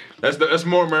 Yeah. That's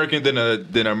more American than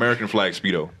an American flag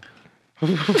Speedo.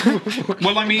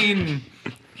 well, I mean,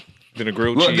 Then a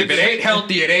grilled Look, cheese. if it ain't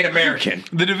healthy, it ain't American.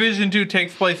 the Division 2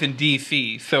 takes place in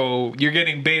D.C., so you're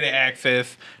getting beta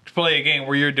access to play a game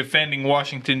where you're defending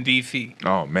Washington, D.C.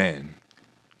 Oh man,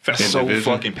 that's In so Division?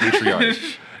 fucking patriotic.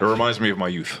 It reminds me of my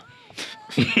youth.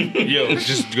 Yo,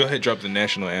 just go ahead and drop the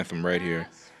national anthem right here.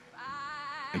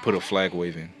 And put a flag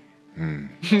waving.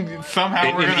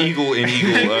 Somehow we're An gonna, eagle.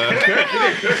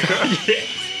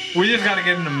 we just gotta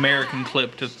get an American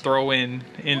clip to throw in,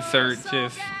 insert,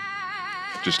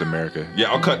 Just America.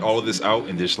 Yeah, I'll cut all of this out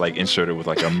and just like insert it with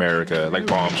like America, like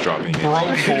bombs dropping.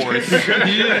 Bro Force. You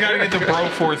just gotta get the Bro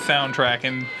Force soundtrack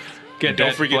and get Don't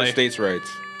that forget play. states' rights.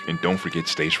 And don't forget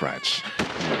stage rights.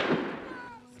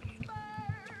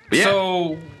 Yeah.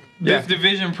 So this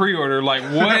Division pre-order, like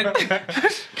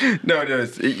what? No,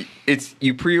 it's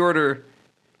you pre-order,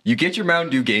 you get your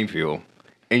Mountain Dew game fuel,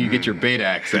 and you get your beta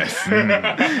access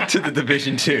to the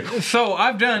Division 2. So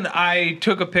I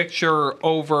took a picture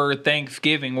over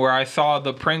Thanksgiving where I saw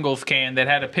the Pringles can that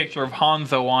had a picture of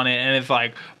Hanzo on it, and it's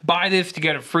like, buy this to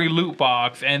get a free loot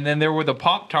box. And then there were the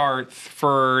Pop-Tarts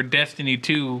for Destiny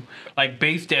 2, like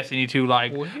base Destiny 2,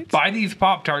 like, buy these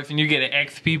Pop-Tarts and you get an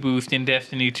XP boost in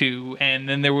Destiny 2. And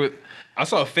then there were, I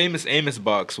saw a famous Amos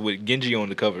box with Genji on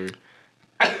the cover.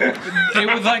 it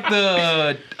was like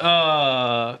the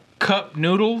cup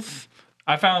noodles.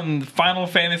 I found Final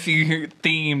Fantasy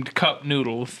themed cup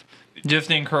noodles just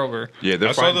in Kroger. Yeah,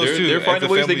 I saw those too. They're at finding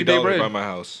the ways they Family get their Dollar by bread. my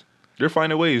house. They're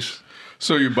finding ways.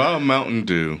 So you buy a Mountain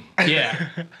Dew. Yeah,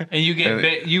 and you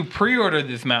get you pre-order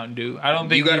this Mountain Dew. I don't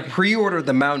think You got to pre-order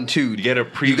the Mountain Dew. You gotta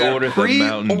pre-order the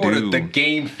Mountain pre-order Dew. the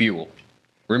game fuel.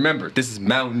 Remember, this is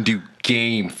Mountain Dew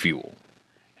game fuel.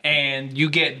 and you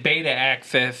get beta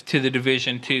access to the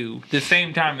Division 2 the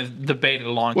same time as the beta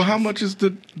launches. Well, how much is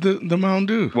the Mountain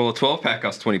Dew? Well, a 12-pack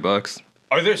costs $20.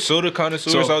 Are there soda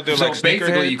connoisseurs out there So like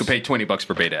basically, you sneakerheads? could pay $20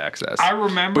 for beta access. I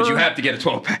remember, but you have to get a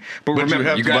 12-pack. But you remember,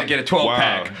 have you to got buy- to get a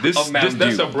 12-pack of Mountain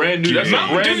That's Dew. a brand new. That's a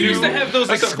Mountain brand Dew new. used to have those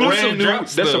that's a exclusive brand new.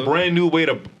 drops, That's a though. brand new way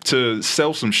to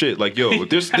sell some shit. Like, yo,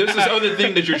 this other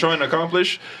thing that you're trying to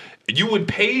accomplish. You would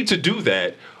pay to do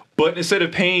that, but instead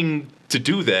of paying to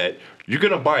do that, you're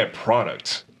gonna buy a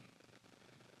product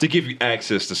to give you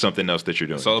access to something else that you're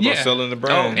doing. It's all about Yeah. selling the Oh,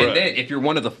 brand. and then if you're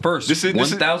one of the first This is-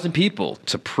 1,000 people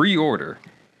to pre-order,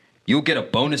 you'll get a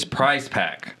bonus prize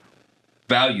pack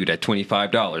valued at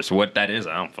 $25. What that is,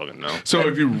 I don't fucking know. So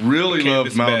if you really love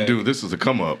Canvas Mountain bag. Dew, this is a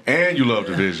come up, and you love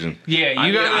Division. yeah, I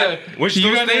you mean, gotta. Which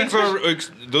you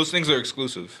those things are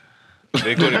exclusive.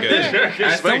 They go together.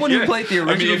 As someone who played the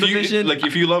original if you, Division,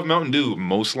 if you love Mountain Dew,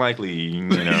 most likely, you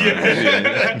know.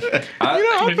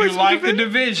 if you like the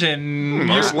division,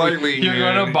 Most you're, likely, you're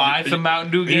gonna buy some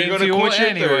Mountain Dew You're game gonna fuel quench your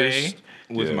anyway. thirst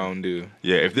with Yeah. Mountain Dew.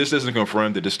 Yeah, if this doesn't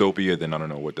confirm the dystopia, then I don't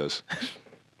know what does.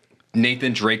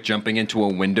 Nathan Drake jumping into a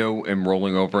window and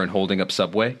rolling over and holding up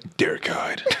Subway. Dear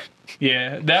God.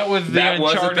 Yeah, that was the That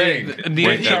was a Uncharted. thing. The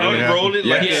Wait, that really Uncharted. Unroll it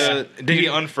like Yeah. did he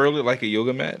unfurl it like a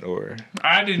yoga mat or?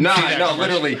 I didn't. Nah, see that no,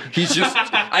 commercial. literally, he's just.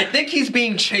 I think he's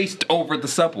being chased over the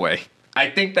subway. I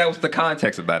think that was the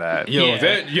context of that ad. Yo,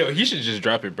 he should just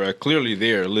drop it, bro. Clearly,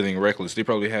 they're living reckless. They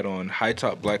probably had on high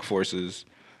top black forces.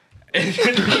 They're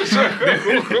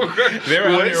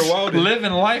out here wilding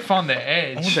Living life on the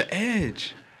edge. on the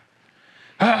edge.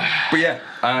 But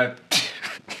yeah,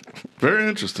 Very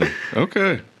interesting.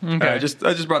 Okay. I just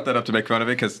brought that up to make fun of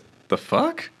it because the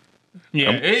fuck?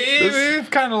 Yeah, it's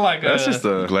kind of like That's just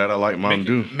a Glad I like Mountain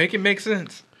Dew. Make it make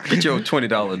sense. get your $20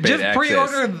 beta just access.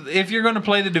 pre-order if you're going to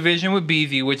play the division with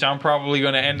Beezy, which I'm probably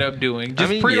going to end up doing. Just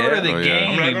mean, pre-order yeah. the Oh, yeah.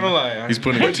 game. I'm not gonna lie. He's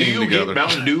putting a Do team you together. get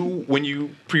Mountain Dew when you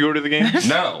pre-order the game?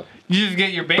 No, You just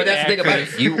get your beta but that's the thing about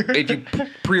access. it. If you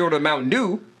pre-order Mountain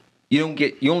Dew, you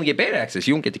only get beta access.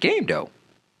 You don't get the game though.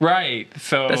 Right.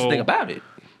 So That's the thing about it.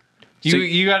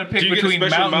 you got to pick Do you get a between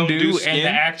special Mountain Mountain Dew Dew and skin? the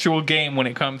actual game when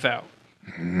it comes out.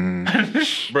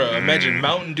 Bro, imagine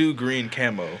Mountain Dew green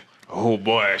camo. Oh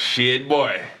boy, shit,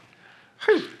 boy.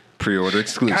 Pre-order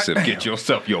exclusive. Goddamn. Get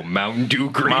yourself your Mountain Dew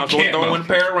green Might as well throw camo. in a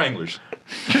pair of Wranglers.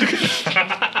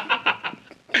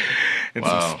 And,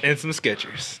 Wow. some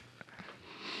Skechers.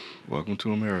 Welcome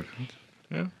to America.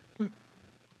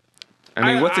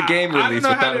 I mean, what's a game release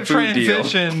without a food deal?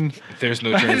 transition. There's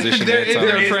no transition. There that is time.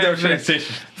 no There is no transition.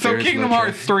 transition. So There is Kingdom no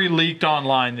Hearts 3 leaked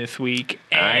online this week.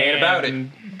 I ain't about it.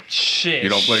 and Shit. You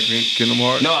don't play Kingdom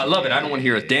Hearts? No, I love it. I don't want to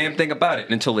hear a damn thing about it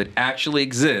until it actually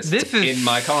exists This is in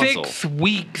my console. 6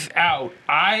 weeks out.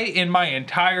 In my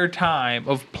entire time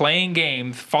of playing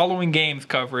games, following games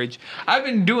coverage, I've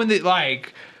been doing it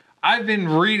like I've been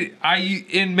reading.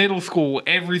 In middle school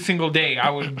every single day I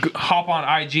would hop on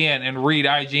IGN and read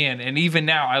IGN, and even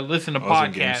now I listen to was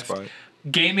in podcasts, GameSpot.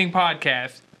 gaming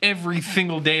podcasts every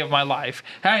single day of my life.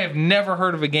 I have never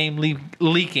heard of a game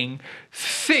leaking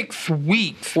 6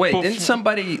 weeks. Wait, before- didn't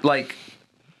somebody like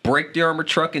break the armored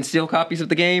truck and steal copies of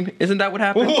the game? Isn't that what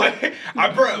happened? What?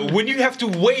 Bro, when you have to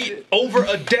wait over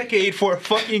a decade for a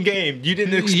fucking game, you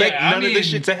didn't expect Yeah, I none of this mean-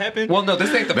 shit to happen? Well, no, this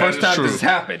ain't the That first is time true. this has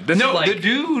happened. This No, is like the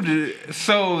dude.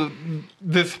 So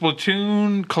the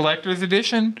Splatoon Collector's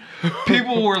Edition,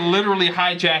 people were literally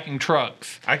hijacking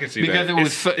trucks. I can see because that. it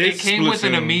was. It It's came with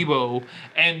an Splatoon. amiibo,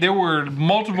 and there were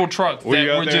multiple trucks Were you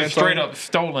that out were there just and straight saw up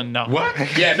stolen. No.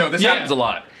 What? yeah, no, this Yeah. happens a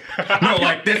lot. No,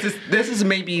 like this is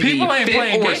maybe People the ain't fifth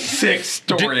playing or games. sixth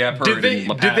story I've heard in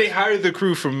the Did past. they hire the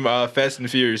crew from Fast and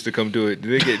Furious to come do it?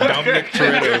 Did they get Dominic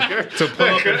Toretto to pull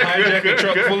up and hijack a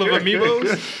truck full of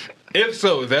amiibos? If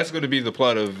so, that's going to be the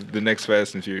plot of the next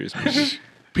Fast and Furious movie.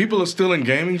 People are stealing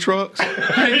gaming trucks?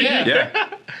 Yeah. Yeah.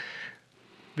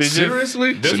 They just-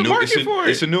 Seriously? There's a market for it.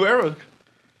 It's a new era.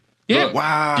 yeah. Look,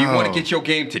 Wow. Do you want to get your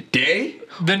game today?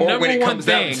 The or number when it one comes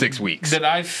out in thing 6 weeks? that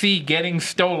I see getting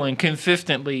stolen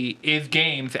consistently is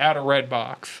games out of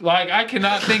Redbox. Like I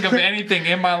cannot think of anything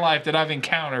in my life that I've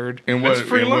encountered In what, That's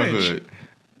free in what lunch. hood?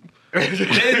 in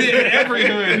every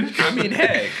hood. I mean,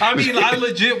 heck. I mean, I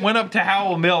legit went up to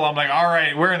Howell Mill. I'm like, all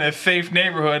right, we're in a safe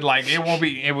neighborhood. Like,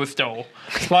 it was stole.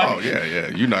 Like, Oh, yeah.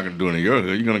 You're not going to do it in your hood.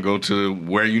 You're going to go to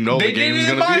where you know they the did game is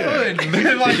it in going to my be at.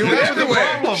 hood. Like, do it that's the everywhere.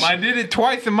 problem. I did it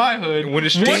twice in my hood. When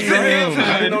it's Once in street his Damn, I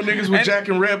hood. didn't know niggas was And-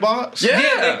 jacking Redbox.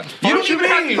 Yeah. You don't even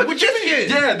have to put What the you disc mean? in.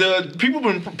 Yeah,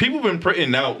 the people been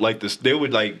printing out like this. They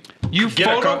would like You get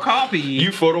a photocopy You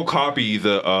photocopy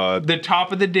the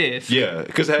top of the disc. yeah,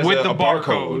 because it has With a the barcode.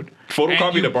 barcode. Photocopy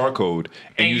And you- the barcode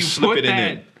and you slip put it in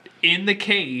that there. in the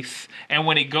case, and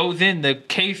when it goes in, the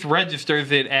case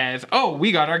registers it as, oh,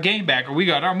 we got our game back or we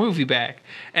got our movie back.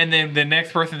 And then the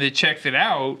next person that checks it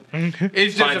out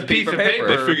is just Finds a piece of paper.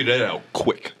 They figured that out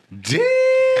quick. Damn.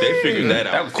 They figured that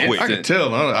out was quick. I can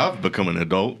tell. I've become an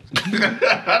adult.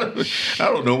 I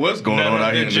don't know what's going on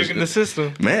out here. Jigging the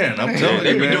system Man, I'm telling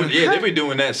you, man. They've been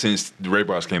doing that since the Ray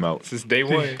Bros came out. since day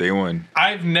one. Day one.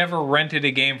 I've never rented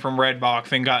a game from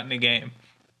Redbox and gotten a game.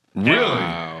 Really?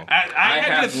 Wow. I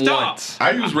had to stop.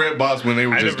 I used Redbox when they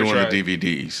were I just never doing tried. the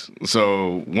DVDs.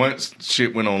 So once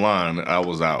shit went online, I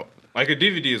was out. Like a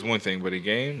DVD is one thing, but a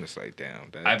game, it's like, damn.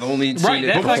 That's... I've only seen Right, it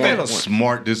that's But before. like was that a once.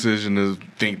 smart decision to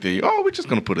think that, oh, we're just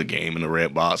going to put a game in the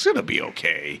Redbox? It'll be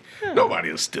okay.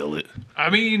 Nobody will steal it. I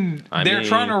mean, I they're mean-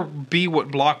 trying to be what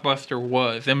Blockbuster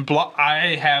was. And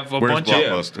I have a Where's bunch of...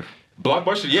 Blockbuster?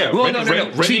 Blockbuster, yeah. Well, no.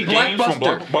 renting See, games from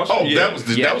Blockbuster. Blockbuster. Oh, yeah. that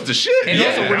was the shit. And yeah,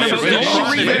 also remember, that was the the only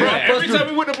shit. reason Every Blockbuster- time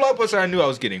we went to Blockbuster, I knew I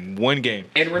was getting one game.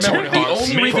 And remember, the Hawks,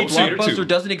 only reason Pro Skater Blockbuster 2.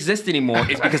 doesn't exist anymore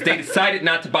is because they decided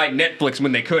not to buy Netflix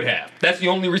when they could have. That's the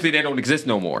only reason they don't exist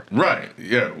no more. Right.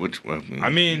 Yeah. Which, well, I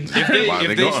mean, if Why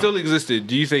they gone? still existed,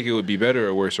 do you think it would be better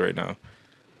or worse right now?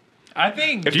 I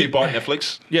think... If they bought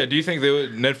Netflix, Yeah, do you think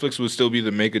Netflix would still be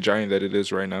the mega giant that it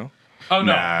is right now? Oh,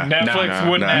 no. Nah, Netflix nah,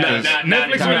 wouldn't nah, have...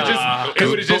 Netflix would have just it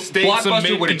would have just stayed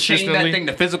Blockbuster would have changed that consistently. thing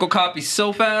to physical copies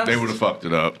so fast. they would have fucked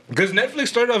it up. Because Netflix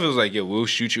started off, it was like, yo, we'll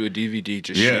shoot you a DVD,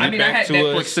 just Yeah. shoot it I mean, I back had to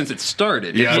Netflix us. since it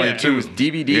started. Yeah, It was I like, did too. it was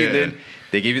DVD, Yeah. and then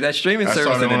they give you that streaming I service,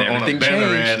 saw it and then on a everything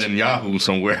banner ad changed. in Yahoo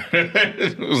somewhere.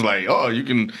 It was like, oh, you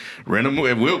can rent a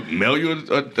movie. We'll mail you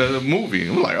a movie.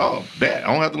 I'm like, oh, bet.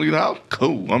 I don't have to leave the house.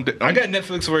 Cool. I got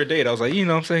Netflix for a date. I was like, you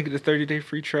know what I'm saying? Get the 30-day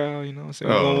free trial, you know what I'm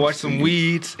saying? We're Oh, going to watch some see.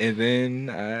 weeds. And then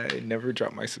I never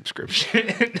dropped my subscription.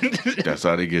 That's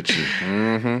how they get you.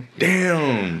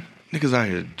 Damn. Niggas out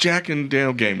here jacking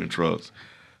damn gaming trucks.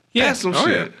 Yeah. That's some Oh,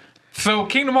 shit. yeah. So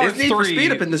Kingdom Hearts Need for 3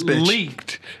 Speed up in this bitch.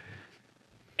 leaked.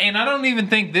 And I don't even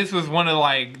think this was one of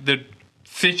like the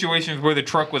situations where the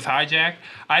truck was hijacked.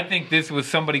 I think this was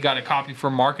somebody got a copy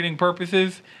for marketing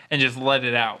purposes and just let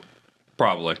it out.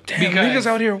 Probably. Damn, Because- niggas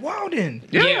out here wilding.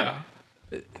 Yeah.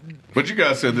 But you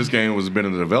guys said this game was been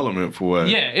in development for what?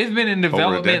 Yeah, it's been in Over a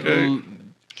development. decade?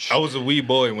 I was a wee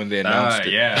boy when they announced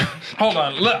it. Yeah. Hold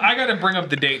on, look, I got to bring up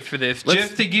the dates for this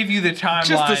just to give you the timeline.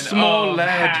 Just a small of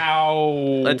lad. how.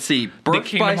 Let's see. Birth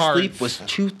Kingdom by Hearts. Sleep was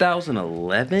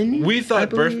 2011. We I thought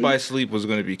Birth believe? by Sleep was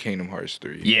going to be Kingdom Hearts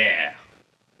 3. Yeah.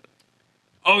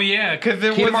 Oh yeah, because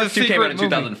there Kingdom was a Hearts 2 secret came out in movie.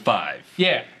 2005.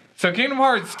 Yeah. So Kingdom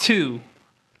Hearts 2,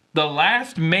 the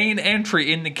last main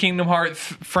entry in the Kingdom Hearts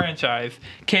franchise,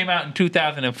 came out in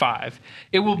 2005.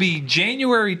 It will be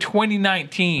January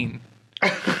 2019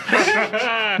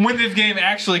 when this game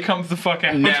actually comes the fuck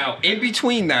out. Now, in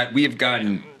between that, we have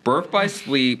gotten Birth by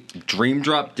Sleep, Dream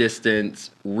Drop Distance,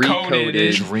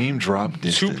 Recoded. Dream Drop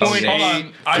Distance. 2.8. Hold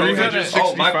on. I Code gotta- Red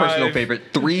Oh, my 65. personal favorite,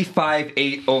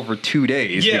 358 over 2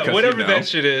 days. Yeah, because, whatever you know, that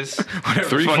shit is.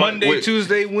 Three Monday, wait,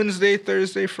 Tuesday, Wednesday,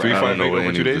 Thursday, Friday. I don't know 358 what over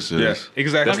any 2 of days. this is. Yeah,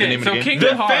 exactly. That's the Okay, name of so the game. Kingdom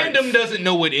The Hearts. fandom doesn't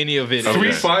know what any of it is. Okay.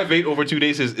 358 over 2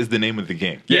 days is the name of the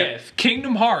game. Yes,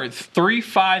 Kingdom Hearts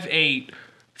 358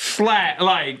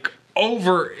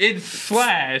 over it's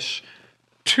slash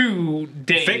 2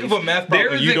 days. Think of a math problem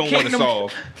There's you a don't want to Kingdom-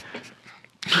 solve.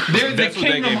 There's a That's what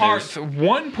that Kingdom game Hearts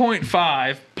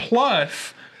 1.5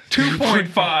 plus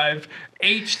 2.5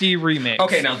 HD remix.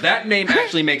 Okay, now that name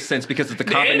actually makes sense because it's a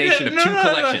combination of No, two no, no.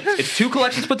 collections. It's two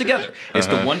collections put together. It's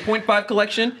the 1.5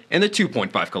 collection and the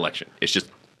 2.5 collection. It's just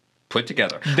put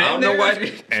together. I Then don't know why.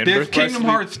 And there's Birth by Kingdom Sleep.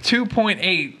 Hearts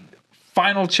 2.8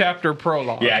 final chapter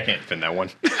prologue. Yeah, I can't defend that one.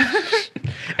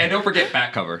 And don't forget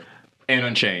back cover and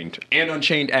Unchained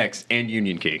X, and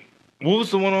Union Key. What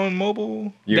was the one on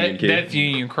mobile? Union Key. That's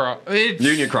Union Cross. It's,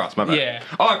 Union Cross, my bad. Yeah.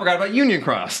 Oh, I forgot about Union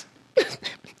Cross.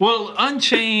 Well,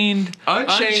 Unchained,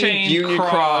 Union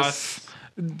Cross.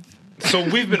 So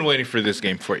we've been waiting for this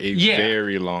game for a Yeah.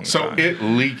 very long So time. it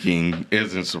leaking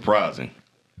isn't surprising.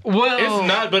 Well, It's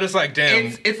not, but it's like,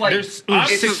 damn. It's like there's it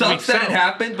 6 sucks weeks that out. it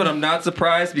happened, but I'm not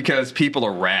surprised because people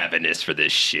are ravenous for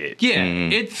this shit. Yeah,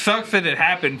 it sucks that it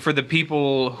happened for the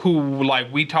people who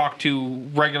like we talk to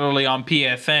regularly on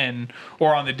PSN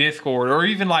or on the Discord, or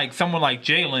even like someone like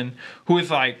Jalen who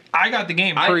is like, I got the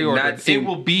game I have pre-ordered. not seen- It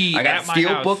will be I got at my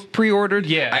house. Steelbook pre-ordered.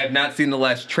 Yeah. I have not seen the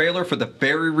last trailer for the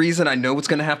very reason I know it's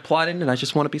going to have plot in, and I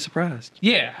just want to be surprised.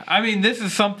 Yeah, I mean, this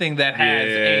is something that has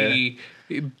a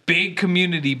big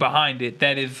community behind it.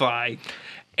 That is like,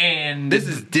 and This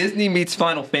is Disney meets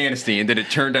Final Fantasy, and then it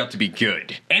turned out to be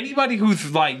good. anybody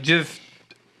who's like just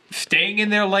staying in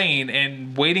their lane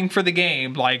and waiting for the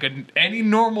game, like any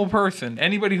normal person,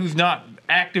 anybody who's not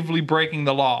actively breaking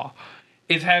the law,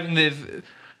 is having this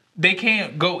they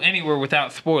can't go anywhere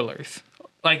without spoilers.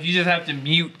 Like, you just have to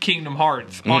mute Kingdom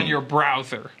Hearts on your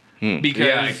browser.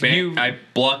 Because I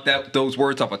blocked those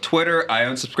words off of Twitter. I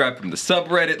unsubscribed from the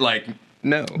subreddit. Like,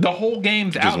 no. the whole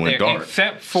game's out went there dark.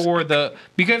 except for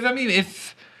because I mean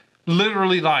it's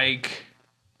literally like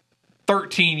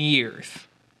 13 years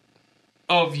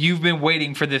of you've been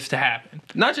waiting for this to happen.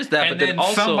 Not just that, And but then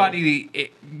also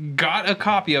somebody got a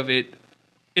copy of it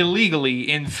illegally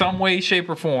in some way, shape,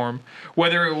 or form,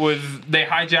 whether it was they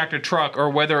hijacked a truck or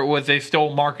whether it was they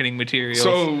stole marketing materials.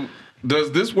 So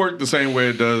does this work the same way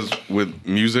it does with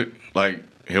music, like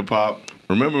hip hop?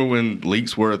 Remember when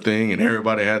leaks were a thing and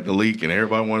everybody had the leak and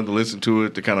everybody wanted to listen to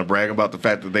it to kind of brag about the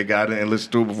fact that they got it and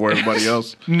listened to it before everybody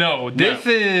else? No, this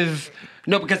is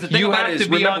no, because the thing You about have it is,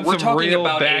 to be remember, on we're some talking real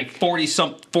about back- a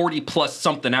 40 plus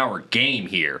something hour game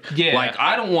here. Yeah. Like,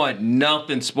 I don't want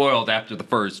nothing spoiled after the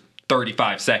first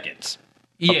 35 seconds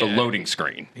of the loading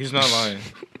screen. He's not lying.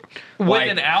 with like-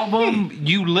 an album.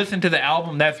 You listen to the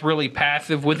album. That's really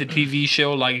passive. With a TV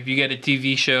show, like if you get a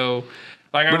TV show,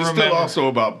 like But I it's remember. still also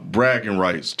about bragging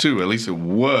rights too. At least it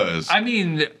was. I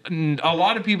mean, a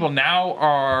lot of people now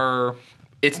are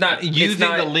It's not using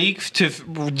the leaks to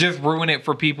just ruin it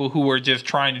for people who are just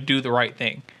trying to do the right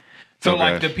thing. So, Okay.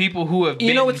 like the people who have,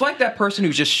 You know, it's like that person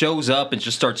who just shows up and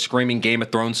just starts screaming Game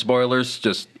of Thrones spoilers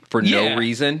just for Yeah. no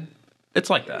reason. It's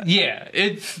like that. yeah,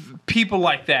 it's people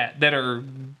like that are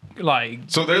like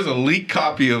So there's a leaked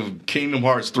copy of Kingdom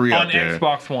Hearts 3 on out there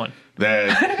Xbox One. that,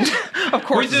 Of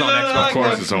course, it's on Xbox. of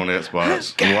course, it's on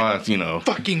Xbox. Why, you know,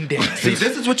 Fucking damn. See,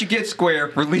 this is what you get, Square,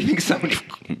 for leaving Sony.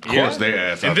 of course they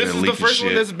ass out And this there is the leaking first shit.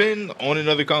 one that's been on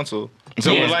another console.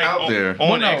 So Yeah. it's Like out there. on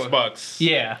Well, no. Xbox.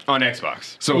 Yeah, On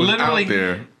Xbox. So it's Literally- out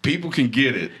there. People can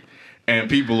get it, and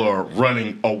people are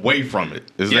running away from it.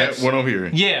 Is Yes. that what I'm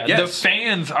hearing? yeah. Yes. The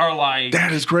fans are like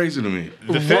That is crazy to me.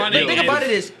 The running. The thing about it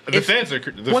is, the fans are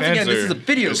the once fans again, this are- is a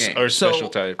video game. Are So special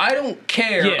type. I don't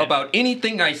care Yeah. about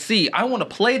anything I see. I want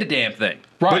to play the damn thing.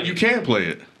 right. But you can play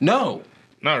it. No.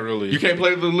 Not really. You can't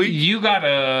play the leak. You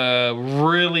gotta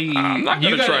really. I'm not you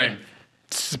going to gotta- try and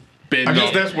spin I guess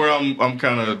off. that's where I'm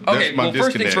kind of. Okay, that's my well, first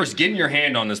disconnect. things first, getting your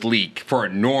hand on this leak for a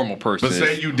normal person. But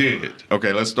say you did it.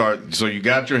 Okay, let's start. So you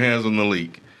got your hands on the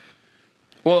leak.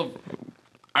 Well,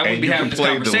 I wouldn't And be you having can this play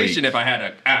the conversation leak. if I had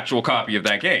an actual copy of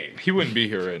that game. He wouldn't be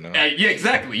here right now. Yeah,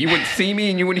 exactly. You wouldn't see me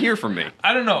and you wouldn't hear from me.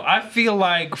 I don't know. I feel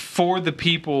like for the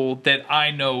people that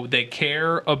I know that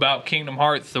care about Kingdom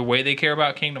Hearts the way they care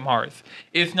about Kingdom Hearts,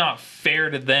 it's not fair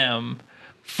to them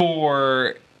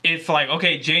for it's like,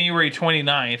 okay, January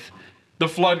 29th, the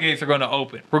floodgates are going to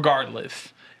open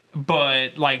regardless.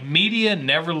 But like media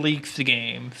never leaks the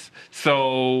games.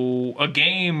 So a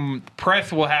game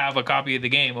press will have a copy of the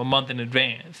game a month in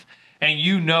advance. And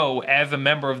you know, as a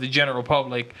member of the general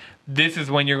public, this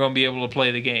is when you're going to be able to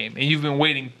play the game. And you've been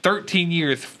waiting 13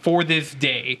 years for this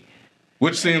day.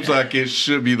 Which seems like it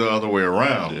should be the other way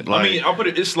around. I mean, I'll put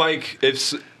it. It's like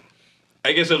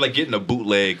I guess it's like getting a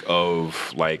bootleg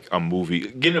of like a movie,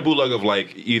 getting a bootleg of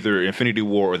like either Infinity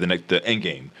War or the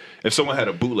Endgame. If someone had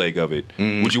a bootleg of it,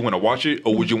 would you want to watch it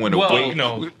or would you want to Well, wait?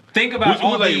 No. Think about Would you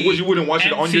all like- the would you wouldn't watch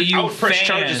it on your- MCU I would press fans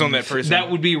charges on that person. that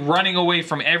would be running away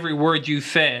from every word you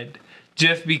said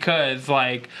just because,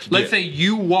 like, let's say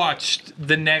you watched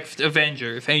the next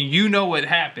Avengers and you know what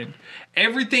happened.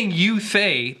 Everything you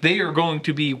say, they are going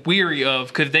to be weary of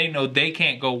because they know they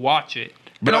can't go watch it.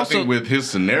 but but I also- think with his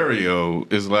scenario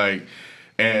is like,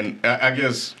 and I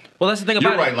guess Well, that's the thing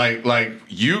you're about right. it. Like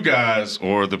you guys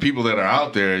or the people that are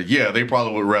out there, yeah, they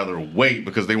probably would rather wait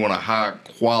because they want a high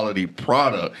quality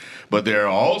product. But there are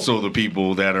also the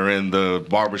people that are in the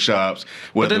barbershops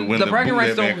when But when the bragging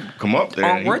rights bootleg don't man come up there.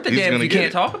 aren't worth the he's damn if gonna you get can't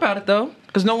it. talk about it though,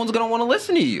 because no one's gonna want to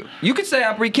listen to you. You could say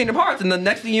I breed Kingdom Hearts, and the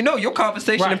next thing you know, your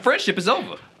conversation Right. and friendship is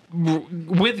over.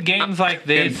 With games like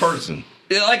this, in person.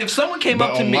 Like if someone came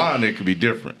But up to me online, it could be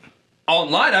different.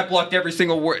 online, I blocked every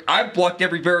single word. I blocked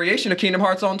every variation of Kingdom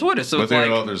Hearts on Twitter. So But it's there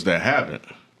like, are others that haven't.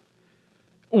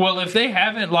 well, if they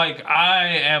haven't, like, I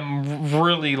am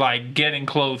really like getting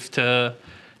close to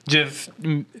just.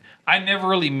 I never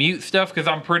really mute stuff because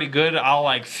I'm pretty good. I'll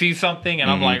like see something and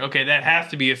I'm like, okay, that has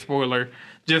to be a spoiler.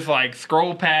 Just like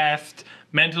scroll past,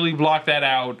 mentally block that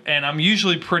out, and I'm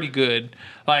usually pretty good.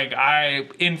 Like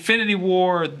Infinity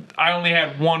War, I only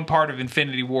had one part of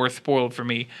Infinity War spoiled for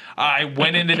me. I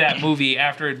went into that movie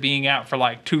after it being out for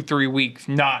like 2-3 weeks,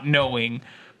 not knowing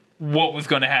what was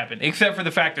going to happen, except for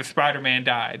the fact that Spider-Man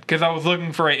died. Because I was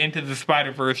looking for an Into the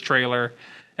Spider-Verse trailer,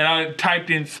 and I typed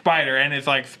in Spider, and it's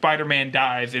like Spider-Man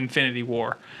dies, Infinity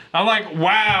War. I'm like,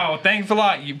 wow, thanks a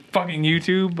lot, you fucking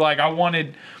YouTube. Like, I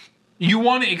wanted you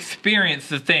want to experience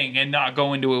the thing and not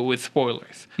go into it with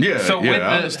spoilers. Yeah, So yeah, with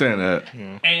I understand that.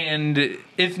 and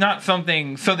it's not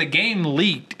something. So the game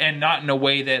leaked, and not in a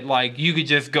way that like you could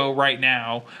just go right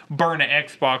now, burn an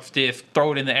Xbox disc,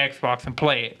 throw it in the Xbox, and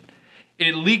play it.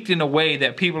 It leaked in a way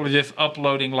that people are just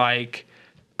uploading like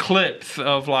clips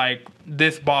of like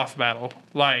this boss battle,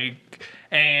 like,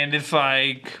 and it's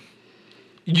like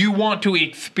you want to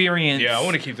experience. Yeah, I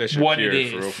want to keep that shit what pure, it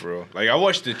is. for real, for real. Like, I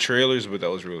watched the trailers, but that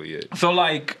was really it. So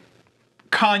like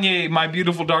Kanye, My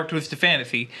Beautiful Dark Twisted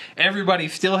Fantasy, everybody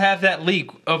still has that leak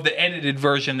of the edited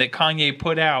version that Kanye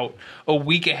put out a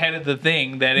week ahead of the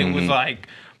thing, that it was like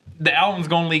the album's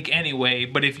gonna leak anyway,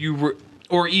 but if you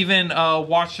or even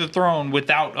Watch the Throne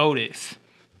without Otis,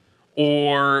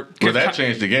 or Well, that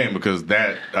changed the game because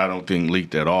that I don't think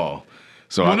leaked at all.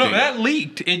 So well, I no, think that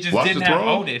leaked. It just Watch didn't the have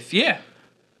Throne? Otis. Yeah,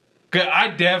 'cause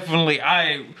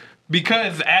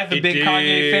because as a It big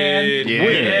Kanye fan, did. Yeah.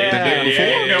 the day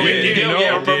before. No, it did. Yeah,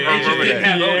 I remember It just didn't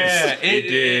have that. Otis. It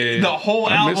did. The whole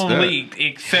I missed album that. leaked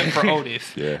except for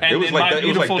Otis. Yeah, And then My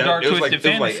Beautiful Dark Twisted it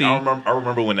was like Fantasy. I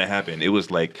remember when that happened. It was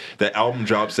like the album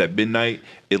drops at midnight.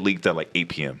 It leaked at like 8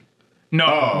 p.m.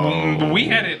 No, we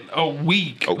had it a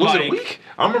week. Oh, was it a like- week?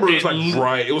 I remember it was like it-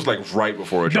 right. It was like right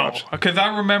before it No, dropped. because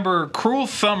I remember Cruel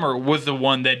Summer was the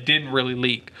one that didn't really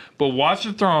leak. But Watch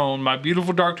the Throne, My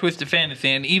Beautiful Dark Twisted Fantasy,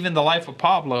 and even The Life of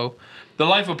Pablo. The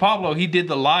Life of Pablo, he did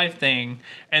the live thing,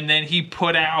 and then he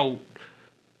put out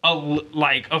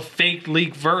a fake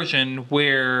leak version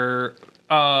where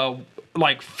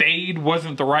like Fade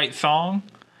wasn't the right song.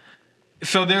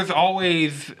 So there's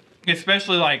always,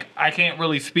 especially like I can't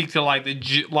really speak to like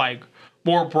like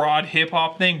more broad hip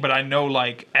hop thing, but I know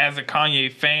like as a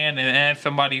Kanye fan and as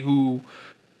somebody who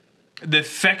the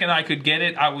second I could get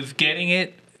it, I was getting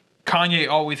it. Kanye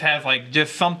always has like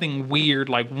just something weird,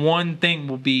 like one thing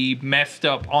will be messed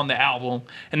up on the album,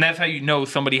 and that's how you know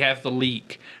somebody has the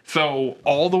leak. So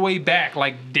all the way back,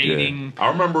 like dating. I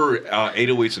remember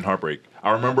 808s and Heartbreak.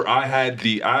 I remember I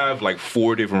have like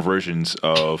 4 different versions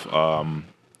of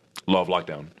Love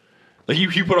Lockdown. Like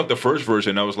he put up the first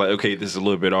version, I was like, okay, this is a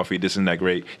little bit offbeat, this isn't that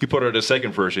great. He put out the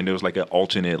second version, it was like an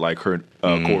alternate like her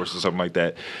chorus or something like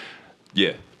that.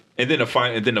 Yeah. And then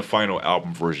the final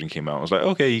album version came out. I was like,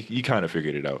 okay, you kind of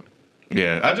figured it out.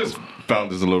 Yeah, I just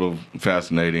found this a little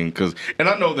fascinating because, and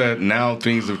I know that now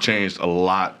things have changed a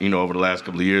lot, over the last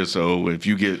couple of years. So if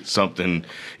you get something,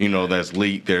 that's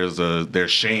leaked,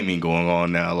 there's shaming going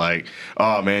on now. Like,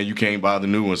 oh man, you can't buy the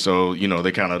new one. So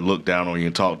they kind of look down on you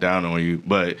and talk down on you.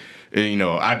 But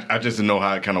I just didn't know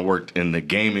how it kind of worked in the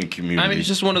gaming community. I mean, it's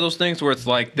just one of those things where it's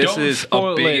like, this Don't is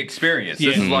spoil a big it. experience. Yeah.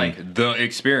 This is like the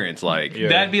experience. Like, Yeah.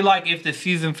 That'd be like if the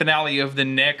season finale of the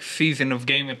next season of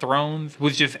Game of Thrones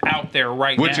was just out there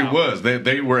right which now. it was.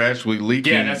 They were actually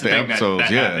leaking Yeah, that's the thing that episodes.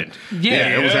 happened.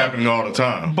 Yeah. It was happening all the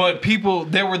time. But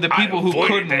there were the people who avoided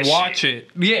couldn't that watch it.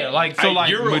 Yeah, like so,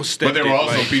 like But there were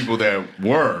also people that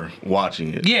were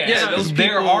watching it. yeah, Yeah, so those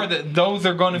there people- are those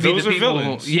are going to be Those the are people.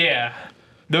 villains. Yeah,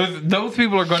 those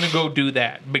people are going to go do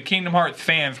that. But Kingdom Hearts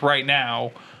fans right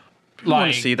now, I want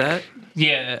like, to see that.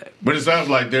 yeah, But it sounds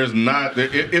like there's not.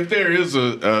 If there is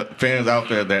fans out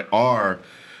there that are,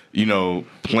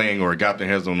 playing or got their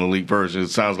hands on the leaked version, it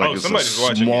sounds like it's a somebody's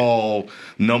watching small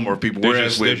number of people. They're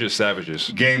Whereas they're with just savages.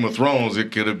 Game of Thrones,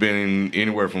 it could have been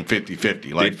anywhere from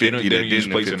 50-50. Like They don't- 50 they that don't use didn't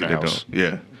and plates in 50 the that house. don't.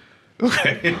 Yeah.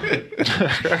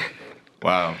 Okay.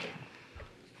 Wow.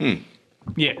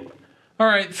 yeah. All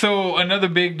right, so another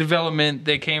big development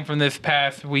that came from this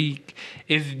past week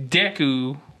is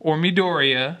Deku or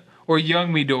Midoriya or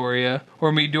Young Midoriya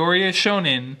or Midoriya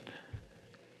Shonen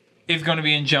is going to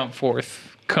be in Jump Force.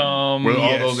 Come, With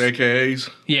all Yes. those AKAs?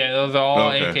 yeah, those are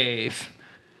all Okay. AKs.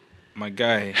 My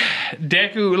guy.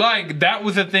 Deku, like, that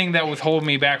was the thing that was holding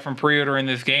me back from pre-ordering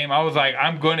this game. I was like,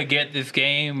 I'm going to get this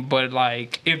game, but,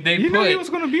 like, if they You know he was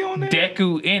put going to be on there?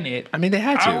 Deku in it, I mean, they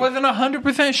had to. I wasn't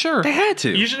 100% sure. They had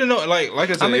to. You should have known, like I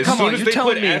said, I mean, as come soon on, as you're they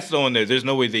telling put me- Asta on there, there's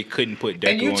no way they couldn't put Deku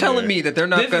and you on telling there. me that they're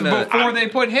not This is gonna. before they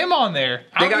put him on there.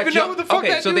 I They don't got even know Jump. who the fuck Okay,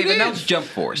 that so dude they've is. announced Jump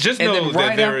Force, Just and know then that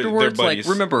right they're afterwards, like, buddies.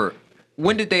 remember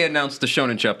when did they announce the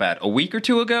Shonen Jump at? A week or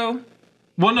two ago?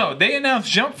 Well, no, they announced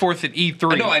Jump Force at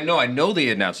E3. I know they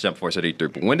announced Jump Force at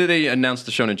E3, but when did they announce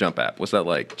the Shonen Jump app? Was that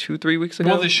like 2-3 weeks ago?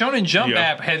 Well, the Shonen Jump Yeah.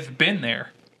 app has been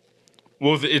there.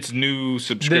 Well, it's new The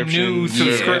subscription. new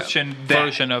service. subscription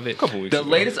version of it. A couple weeks The ago.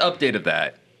 latest update of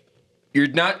that,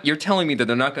 you're telling me that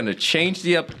they're not going to change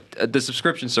the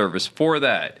subscription service for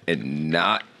that and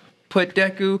not put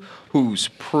Deku, who's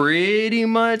pretty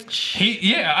much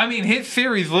I mean, his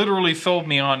series literally sold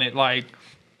me on it. Like,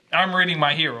 I'm reading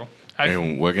My Hero.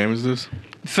 And what game is this?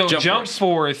 So Jump Jump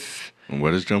Force And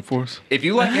what is Jump Force? If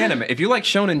you like anime, if you like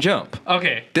Shonen Jump,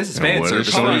 Okay. this is And fan what is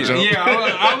service for Shonen you. Jump? Yeah,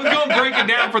 I was going to break it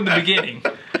down from the beginning.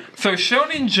 So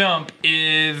Shonen Jump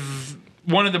is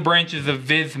one of the branches of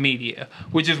Viz Media,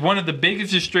 which is one of the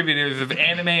biggest distributors of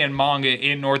anime and manga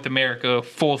in North America,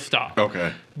 full stop.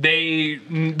 Okay. They're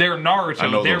I know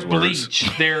Naruto, they're those words.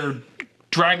 Bleach, they're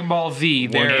Dragon Ball Z,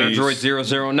 they're Piece.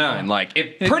 Android 009. Like,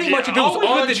 pretty much if it was Always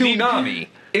on with the deep- Toonami,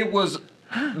 it was.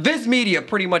 Viz Media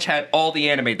pretty much had all the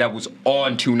anime that was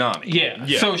on Toonami. Yeah.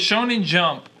 Yeah. So Shonen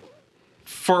Jump,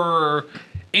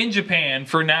 in Japan,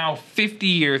 for now 50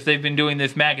 years, they've been doing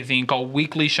this magazine called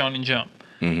Weekly Shonen Jump.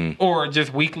 Or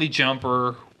just Weekly Jump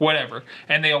or whatever.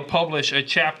 And they'll publish a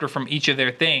chapter from each of their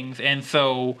things. And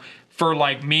so for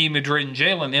like me, Madrid, and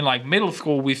Jalen, in like middle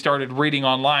school, we started reading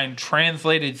online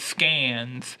translated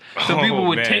scans. So Oh, people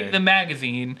would man. take the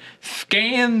magazine,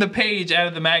 scan the page out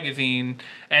of the magazine,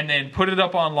 and then put it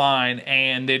up online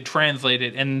and they'd translate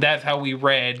it. And that's how we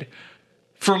read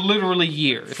for literally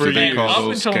years. For Did they And years. call up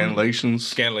those until- scanlations?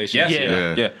 Scanlation. Yes.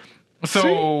 Yeah. Yeah.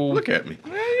 So Look at me.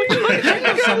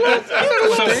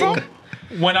 So,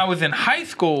 when I was in high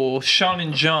school,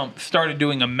 Shonen Jump started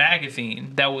doing a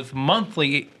magazine that was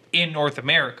monthly in North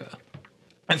America.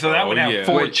 And so that Oh, would have yeah.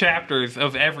 4 Wait. chapters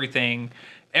of everything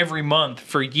every month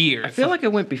for years. I feel like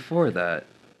it went before that.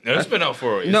 No, it's been out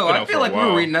for. It's No, been I out feel for a like we while.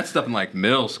 were reading that stuff in like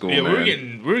middle school. Yeah, man.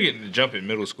 we were getting the Jump in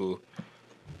middle school.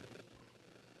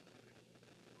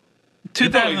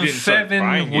 2007,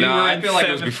 buying it. we Nah, were I in feel like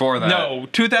it was seventh- before that. No,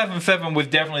 2007 was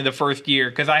definitely the first year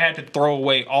because I had to throw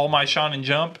away all my Shonen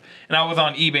Jump, and I was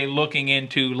on eBay looking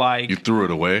into like You threw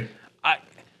it away?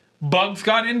 Bugs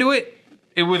got into it.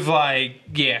 It was like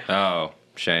Oh,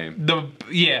 shame.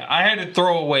 I had to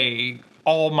throw away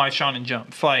all my Shonen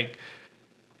Jumps. Like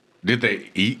Did they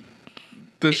eat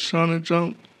the Shonen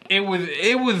Jump? it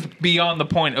was beyond the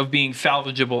point of being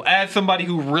salvageable. As somebody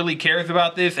who really cares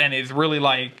about this and is really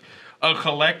like a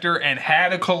collector and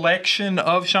had a collection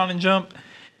of Shonen Jump,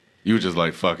 You were just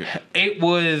like, fuck it.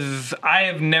 I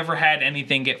have never had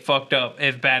anything get fucked up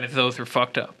as bad as those were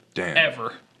fucked up. Damn.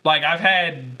 Ever. Like I've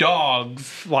had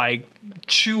dogs like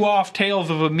chew off tails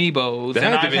of amiibos. That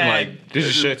and had to I've be had like This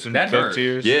is shed some That dark hurt.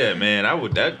 tears. Yeah, man, I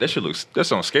would. That shit looks. That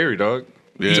sounds scary, dog.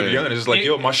 Yeah. To be honest, it's like It-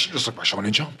 yo, it's like my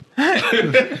Shonen Jump.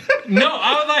 No,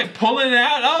 I was like pulling it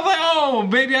out. I was like, oh,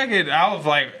 maybe I could. I was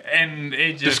like, and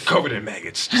it Just just covered in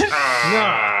maggots.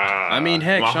 I mean,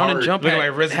 heck, My Shonen heart. Jump Looking had,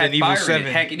 like Resident had Evil fire in it.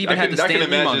 7. Heck, it even I had can, the I can Stan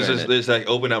Lee imagine manga it's, in it. it's like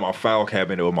opening up my file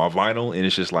cabinet with my vinyl, and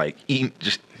it's just like eating,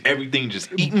 just everything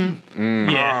just eating.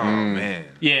 yeah. Oh man.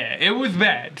 Yeah, it was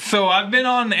bad. So I've been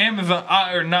on Amazon,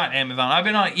 or not Amazon. I've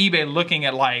been on eBay looking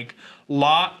at like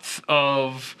lots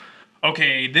of,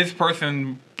 okay, this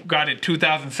person got it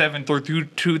 2007 through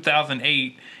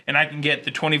 2008, and I can get the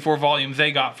 24 volumes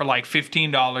they got for like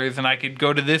 $15, and I could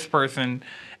go to this person,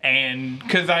 and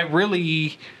because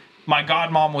my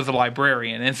godmom was a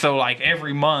librarian, and so like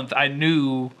every month I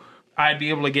knew I'd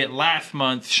be able to get last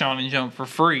month's Shonen Jump for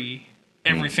free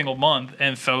every single month,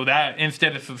 and so that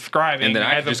instead of subscribing, And then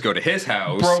I as could a just go to his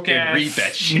house broke and read ass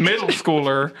that shit. middle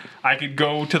schooler, I could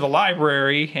go to the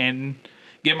library and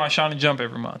get my Shonen Jump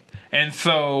every month. And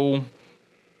so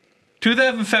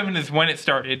 2007 is when it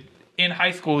started. In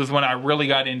high school is when I really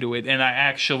got into it, and I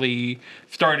actually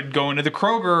started going to the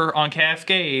Kroger on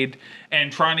Cascade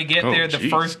and trying to get Oh, there the geez,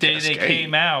 first day Cascade. they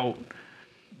came out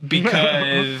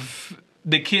because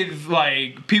the kids,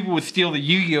 like, people would steal the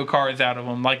Yu-Gi-Oh cards out of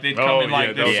them. Like, they'd come Oh, in like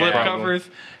yeah, the that was a slip problem. covers,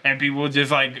 and people would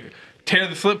just like tear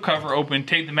the slip cover open,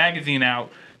 take the magazine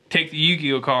out, take the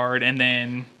Yu-Gi-Oh card, and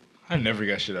then I never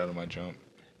got shit out of my Jump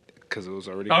because it was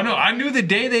already. oh no, I knew the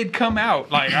day they'd come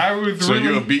out. Like I was So really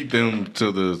you'll beat them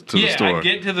to the yeah. store I'd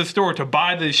get to the store to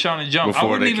buy the Shonen Jump. I before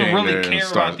wouldn't they even came really there and care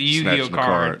start about the Yu-Gi-Oh snatching the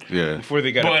card, Yeah. before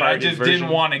they got a but I pirated just version. didn't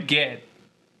want to get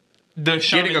the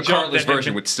Shonen Getting a Jump cardless that had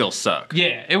version been- would still suck.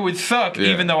 Yeah, it would suck Yeah.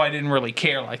 even though I didn't really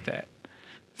care like that.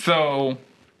 So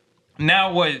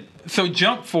now what? So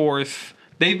Jump Force,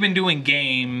 they've been doing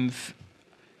games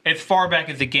as far back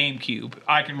as the GameCube.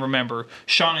 I can remember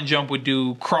Shonen Jump would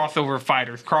do crossover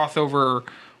fighters, crossover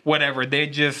whatever. They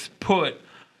just put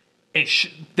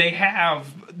they have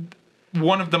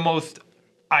one of the most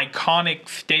iconic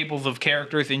stables of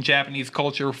characters in Japanese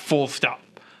culture. Full stop.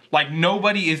 Like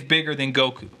nobody is bigger than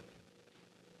Goku.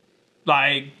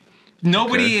 Like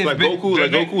nobody Okay. is Like big- Goku,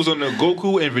 like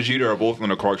Goku and Vegeta are both on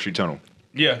the Clark Street Tunnel.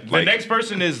 Yeah, the Like- next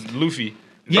person is Luffy.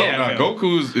 Yeah.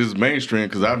 Goku is mainstream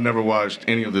because I've never watched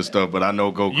any of this stuff, but I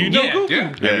know Goku. You know Yeah. Goku.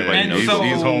 Yeah. Yeah, Everybody knows he's, so,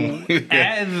 he's home.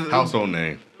 as- Household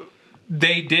name.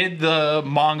 they did the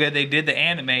manga, they did the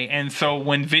anime, and so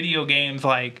when video games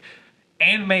like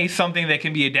anime is something that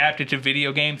can be adapted to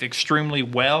video games extremely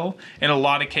well in a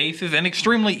lot of cases and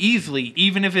extremely easily.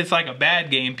 Even if it's like a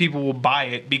bad game, people will buy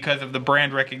it because of the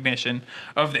brand recognition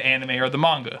of the anime or the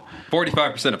manga.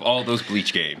 45% of all those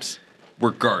Bleach games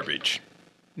were garbage.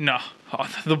 No,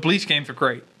 the Bleach games are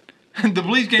great. The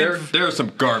Bleach games. There are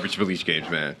some garbage Bleach games,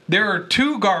 man. There are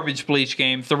 2 garbage Bleach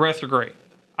games. The rest are great.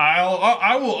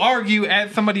 I will argue,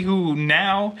 as somebody who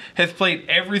now has played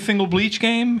every single Bleach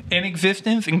game in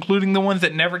existence, including the ones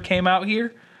that never came out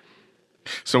here.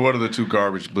 So what are the 2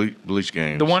 garbage Bleach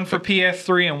games? The one for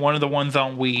PS3 and one of the ones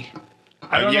on Wii.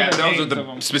 I don't know the Those are names of the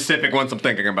them. specific ones I'm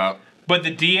thinking about. But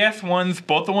the DS ones,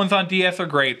 both the ones on DS are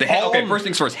great. Okay, first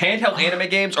things first. Handheld anime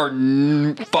games are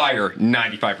fire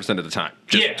 95% of the time.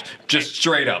 Just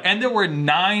straight up. And there were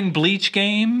 9 Bleach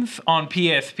games on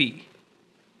PSP.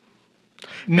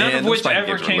 None Man, of those which fighting ever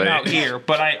games are came lit. out here,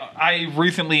 but I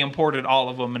recently imported all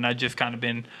of them, and I just kind of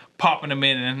been popping them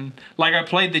in. And like I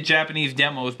played the Japanese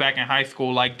demos back in high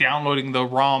school, like downloading the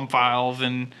ROM files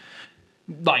and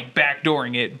like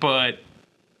backdooring it, but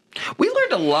We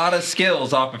learned a lot of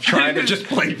skills off of trying to just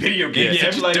play video games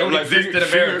that just don't exist in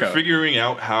America. Figuring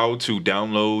out how to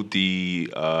download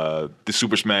the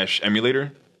Super Smash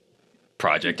emulator.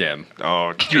 Project M.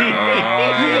 Oh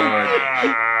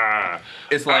God!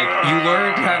 It's like you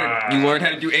learned how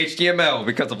to do HTML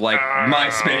because of like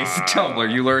MySpace,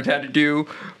 Tumblr. You learned how to do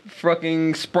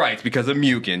fucking sprites because of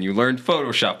Mugen. You learned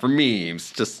Photoshop for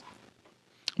memes.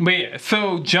 But yeah,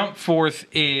 so Jump Force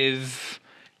is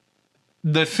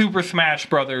the Super Smash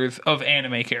Brothers of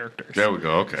anime characters. There we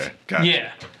go. Okay. Gotcha.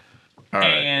 Yeah. All right.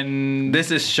 And This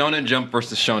is Shonen Jump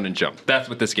versus Shonen Jump. That's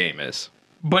what this game is.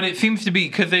 but it seems to be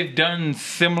because they've done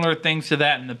similar things to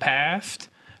that in the past.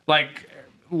 Like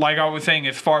I was saying,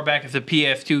 as far back as the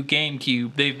PS2,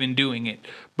 GameCube, they've been doing it.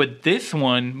 But this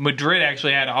one, Madrid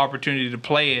actually had an opportunity to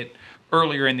play it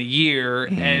earlier in the year,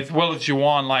 as well as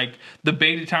Juwan. Like, the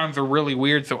beta times are really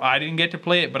weird, so I didn't get to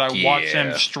play it, but I watched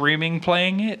them streaming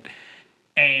playing it,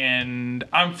 and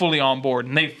I'm fully on board.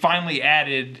 And they finally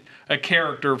added a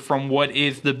character from what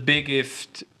is the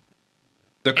biggest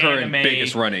The current anime,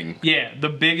 biggest running. Yeah, the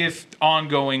biggest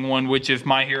ongoing one, which is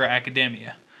My Hero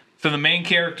Academia. So the main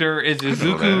character is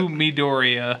Izuku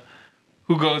Midoriya,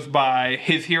 who goes by,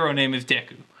 his hero name is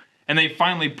Deku. And they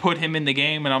finally put him in the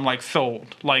game, and I'm like,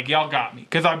 sold. Like, y'all got me.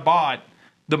 Because I bought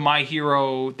the My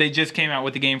Hero, they just came out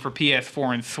with the game for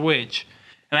PS4 and Switch.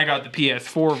 And I got the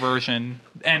PS4 version,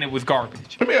 and it was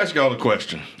garbage. Let me ask y'all a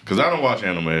question, because I don't watch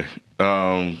anime.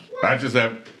 I just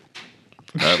have.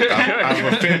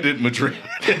 I've offended Madrid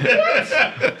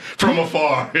from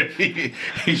afar.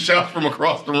 He shouts from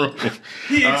across the room.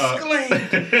 He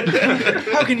exclaimed,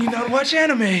 "How can you not watch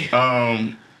anime?"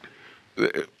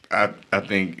 I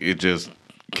think it just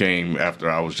came after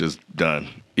I was just done.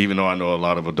 Even though I know a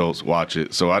lot of adults watch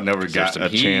it, so I never got some a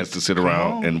heat? chance to sit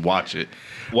around and watch it.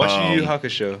 Watch Yu Yu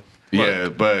Hakusho. Yeah,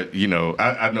 but you know,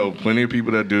 I know plenty of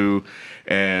people that do,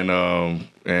 and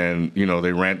you know,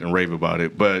 they rant and rave about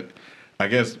it. But I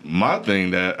guess my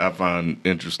thing that I find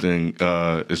interesting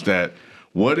is that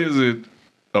what is it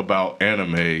about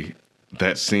anime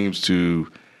that seems to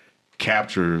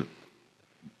capture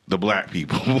the black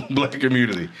people, black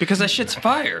community? Because that shit's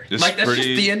fire. It's Like, that's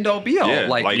pretty- just the end all be all. Yeah,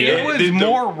 like, like, you It know, was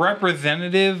more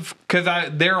representative because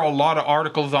there are a lot of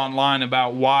articles online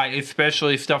about why,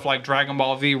 especially stuff like Dragon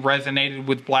Ball Z, resonated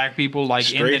with black people. Like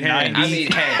Straight in the hands. 90s. I mean,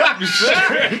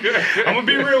 hey, I'm gonna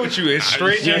be real with you. It's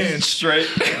straight hands. straight.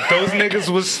 Those niggas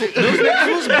was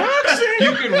boxing.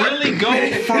 You could really go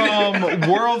from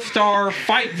World Star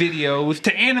fight videos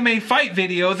to anime fight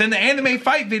videos, and the anime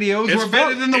fight videos were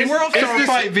better than the World Star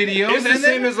fight videos. It's the and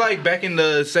same then- as like back in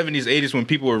the 70s, 80s when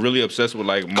people were really obsessed with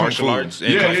like martial fu. arts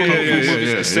and Yeah, kung fu yeah, yeah, movies. yeah,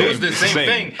 It yeah. was the same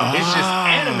thing. It's just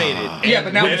animated. Yeah,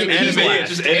 but now we Anime, get Key Blast.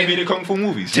 just animated kung fu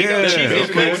movies. Take Yeah, out the cheese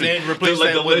okay. codes And replace like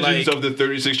that the with, legends like- of the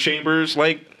 36 chambers,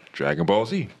 like Dragon Ball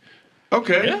Z.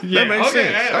 Okay, that makes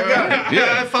sense. I got it.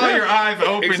 I saw your eyes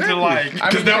open to Exactly. like.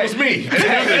 Because that was me.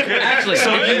 Actually,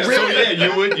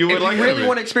 you would like really it.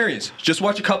 want to experience, just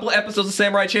watch a couple episodes of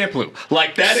Samurai Champloo.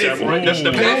 Like, that is Samurai- that's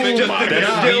the perfect- just that's the the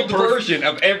distilled perfect- version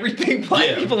of everything black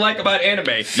Yeah. people like about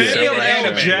anime. Samuel In L.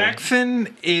 anime.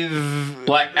 Jackson is.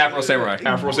 Black Afro Samurai.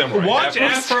 Afro Samurai. Watch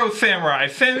Afro Samurai.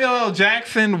 Samuel L.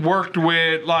 Jackson worked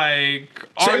with like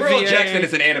Samuel L. RZA. Jackson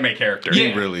is an anime character.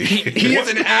 Yeah. Really? He is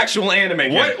an actual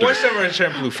anime character. Watch Samurai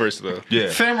Champloo first though. Yeah.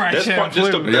 Samurai That's Champloo.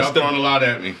 just the, Y'all that's the throwing a lot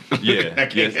at me. yeah. I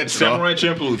can't yeah. get Samurai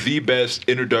Champloo, the best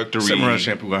introductory. Samurai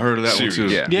Shampoo. I heard of that Series. one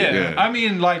too. Yeah. Yeah. I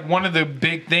mean, like one of the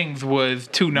big things was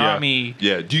Toonami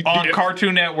Yeah. on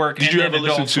Cartoon Network. Did and you then ever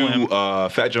listen Adult Swim. to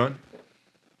Fat John?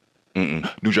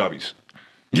 New Jobbies.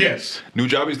 Yes.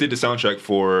 Nujabes did the soundtrack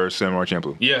for Samurai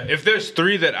Champloo. Yeah, if there's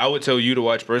 3 that I would tell you to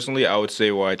watch personally, I would say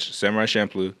watch Samurai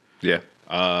Champloo, Yeah.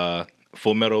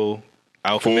 Full Metal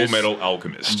Full Alchemist, Metal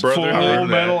Alchemist. Brotherhood. Full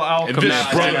Metal And Alchemist. the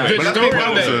story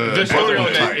on that, the story on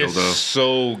that title, is though.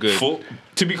 so good.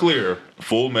 To be clear,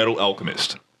 Full Metal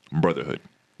Alchemist, Brotherhood.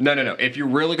 No. If you're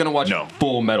really gonna watch No.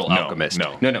 Full Metal No. Alchemist,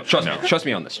 No. Trust No. me. Trust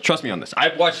me on this. Trust me on this.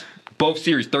 I've watched both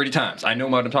series 30 times. I know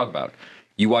what I'm talking about.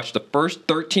 You watch the first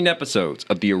 13 episodes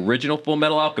of the original Full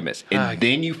Metal Alchemist, and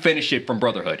then you finish it from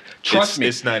Brotherhood. Trust me.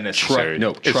 It's not necessary.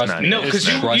 Trust not. me. No, because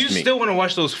you Trust me. still want to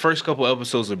watch those first couple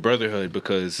episodes of Brotherhood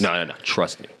because No.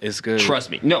 Trust me. it's good. Trust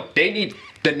me. No, they need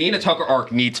the Nina Tucker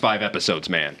arc needs 5 episodes,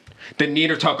 man. The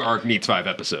Nina Tucker arc needs 5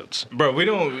 episodes. Bro,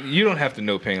 you don't have to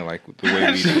know pain like the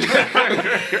way we do.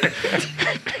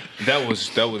 That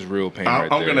was real pain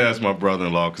right I'm there. gonna ask my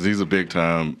brother-in-law because he's a big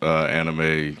time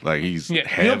anime. Like he's Yeah,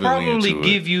 heavily he'll probably into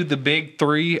give it. you the big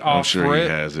 3 I'm off sure rip. he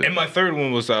has it. And my third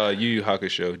one was Yu Yu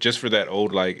Hakusho, just for that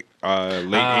old like late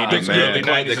Ah, 80s, man. early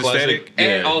 90s The classic. aesthetic.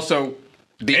 And Yeah. also,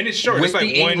 And it's short. with It's like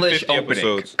the English 150 opening.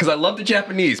 episodes. Because I love the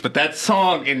Japanese, but that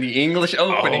song in the English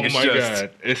opening Oh is my just. god,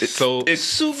 it's so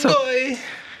Sugoi.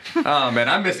 Oh man,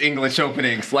 I miss English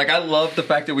openings. Like I love the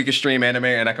fact that we can stream anime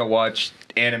and I can watch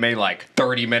anime like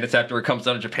 30 minutes after it comes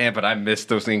out of Japan, but I miss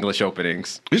those English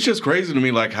openings. It's just crazy to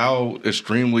me, like how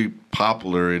extremely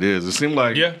popular it is. It seemed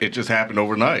like Yeah. it just happened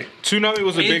overnight. Tsunami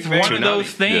was a big It's thing. one of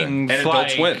those things And Adult like,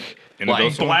 Swim. And like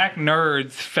Adult Swim. black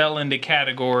nerds fell into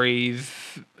categories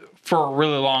for a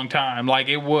really long time. Like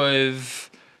it was,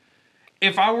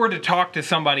 if I were to talk to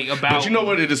somebody about, But you know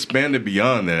what? It expanded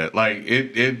beyond that. Like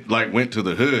it like went to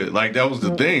the hood. Like that was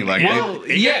the thing. Like Well,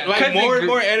 yeah, Like 'cause more it- and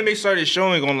more anime started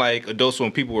showing on like Adult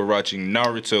Swim. People were watching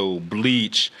Naruto,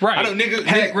 Bleach. Right. I don't nigga.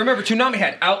 Heck, remember Toonami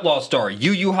had Outlaw Star,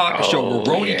 Yu Yu Hakusho,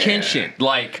 Rurouni Kenshin.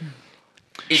 Like,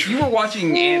 if you were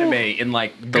watching anime in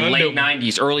like the Gundam. late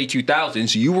 90s, early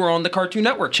 2000s, you were on the Cartoon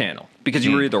Network channel because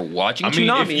you were either watching I mean,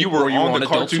 Toonami if you were or you were on on the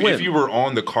Adult cartoon, Swim. if you were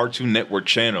on the Cartoon Network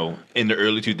channel in the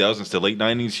early 2000s to late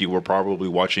 90s, you were probably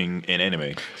watching an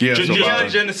anime. yeah, so Neon by-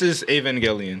 Genesis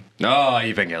Evangelion. Oh,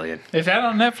 Evangelion. is that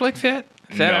on Netflix yet?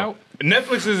 Is that out?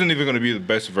 Netflix isn't even going to be the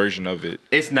best version of it.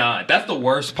 It's not. That's the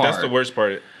worst part. That's the worst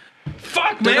part.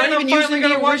 Fuck, They're man! not I'm even finally using the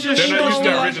gonna watch original this They're shit not using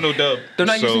on the live. original dub. They're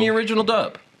not so- using the original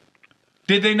dub.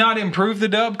 Did they not improve the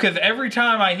dub? Because every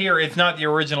time I hear it's not the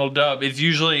original dub, it's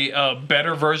usually a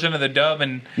better version of the dub.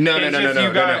 And No. it's just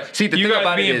you guys- See, the you thing guys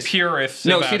about it being is purists.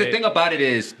 No, about see, the it. thing about it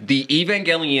is the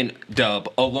Evangelion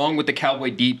dub, along with the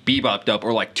Cowboy Bebop dub,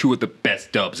 are like 2 of the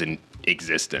best dubs in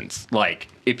existence. Like,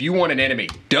 if you want an anime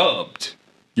dubbed,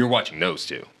 you're watching those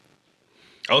 2,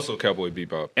 Also, Cowboy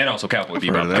Bebop. and also Cowboy heard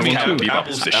Bebop. of that I mean, one, Cowboy too. Bebop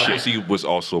is the shit. Appleseed was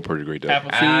also a pretty great dub.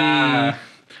 Appleseed.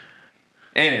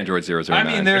 And Android 009. I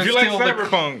mean, there's If you like still the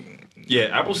Cyberpunk,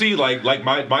 Yeah, Appleseed, like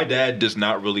my dad does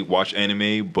not really watch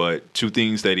anime, but 2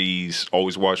 things that he's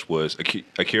always watched was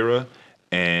Akira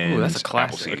and Ooh, that's a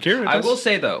classic. Appleseed. Akira, I that's- will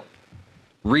say though,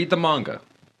 read the manga,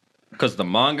 because the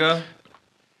manga,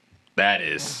 that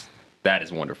is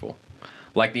wonderful.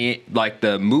 Like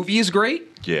the movie is great.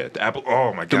 Yeah, the Apple.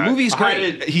 Oh my god, movie's I had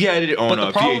great. it- he had it on But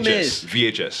the problem VHS. is-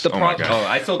 VHS. The oh my problem. god. Oh,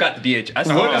 I still got the VHS. I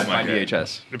still What got is- my oh my God.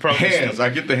 VHS. the problem is hands. I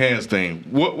get the hands thing.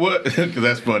 What? Because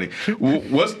that's funny.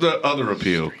 What's the other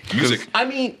appeal? Music. I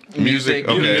mean, Music,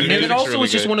 okay. And it Music's also really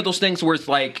is just good. one of those things where it's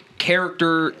like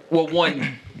character. Well,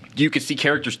 one, you could see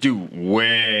characters do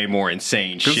way more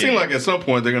insane Because shit. it seems like at some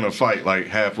point they're gonna fight like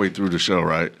halfway through the show,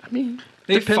 right?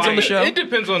 they depends on the fight- show. It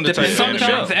depends on the type Depends of on the anime.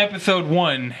 show. Sometimes episode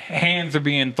 1, hands are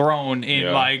being thrown in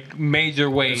Yeah. like major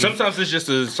ways. Sometimes it's just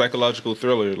a psychological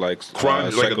thriller, like Crime.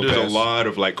 Like there's a Psychopaths. lot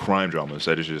of like crime dramas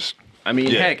that is just. I mean,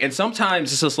 Yeah. heck, and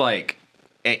sometimes it's just like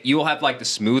you'll have like the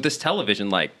smoothest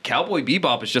television. Like Cowboy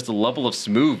Bebop is just a level of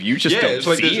smooth you just Yeah, don't it's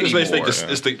like see it's anymore. like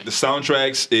the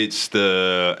soundtracks. It's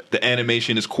the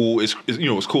animation is cool. It's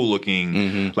it's cool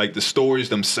looking. Like the stories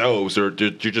themselves are they're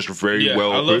just very Yeah,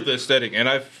 well. I love the aesthetic, and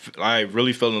I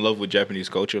really fell in love with Japanese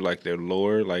culture, like their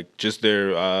lore, like just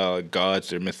their gods,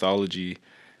 their mythology.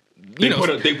 They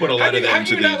put a lot of that How into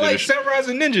do you the. not like samurais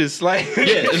and ninjas? Like,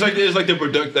 Yeah, it's like the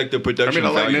I production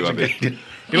mean, I like value of it. Ninja.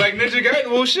 you like Ninja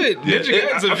Gaiden? Well, shit, Ninja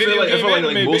Gaiden's a I feel video like, I game feel like,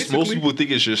 anime, most basically. people think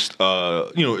it's just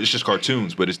it's just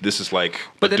cartoons, but this is like.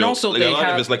 But then adult- also like, they a lot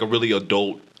have- of it's like a really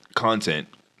adult content.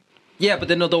 Yeah, but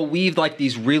then they'll weave like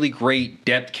these really great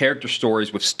depth character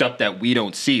stories with stuff that we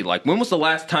don't see. Like, when was the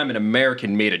last time an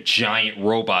American made a giant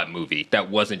robot movie that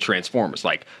wasn't Transformers?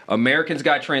 Like, Americans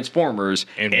got Transformers,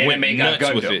 And anime went got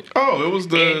nuts with Gundam, it. Oh, it was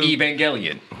the and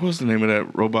Evangelion. what was the name of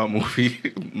that robot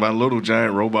movie? My Little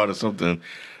Giant Robot or something.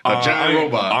 A giant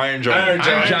robot. Iron Giant.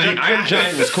 Iron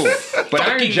Giant was cool, but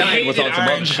Iron Giant was on some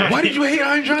other shit. Why did you hate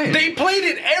Iron Giant? They played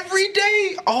it every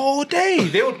day, all day.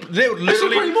 They would literally. It's a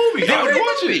great movie. They I would would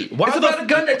watch watch it. It's about a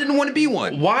gun that didn't want to be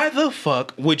one. Why the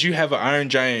fuck would you have an Iron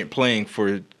Giant playing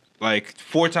for like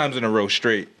 4 times in a row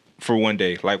straight for one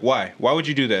day? Like, why? Why would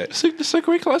you do that? It's a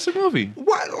great classic movie.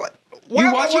 Why? You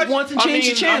watch it once and change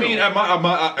the channel. I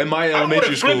mean, in my elementary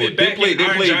would've school, flipped it they back played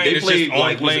and Iron Giant is what just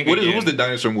on playing was again. the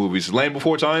dinosaur movies? Land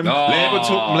Before Time, Oh.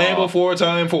 Land Before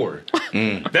Time 4.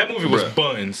 That movie was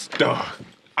buns. Dog.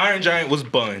 Iron Giant was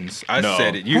buns. I No.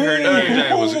 said it. You heard Iron it.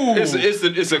 Giant was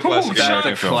it's a classic That's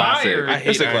American a film. classic. Fired. I hate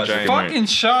It's a Iron classic. Giant. Fucking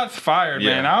shots fired,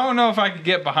 Yeah. man. I don't know if I could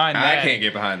get behind that. I can't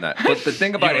get behind that. But the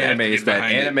thing about You don't have anime to is get that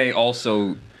behind it. anime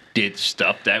also did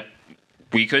stuff that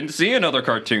we couldn't see in other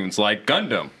cartoons, like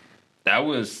Gundam. That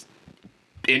was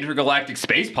intergalactic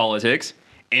space politics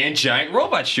and giant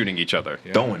robots shooting each other.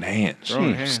 Throwing hands.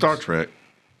 Star Trek.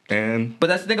 And But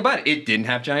that's the thing about it. It didn't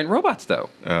have giant robots,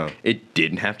 though. oh, It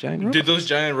didn't have giant robots. Did those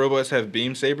giant robots have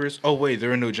beam sabers? Oh wait,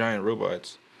 there are no giant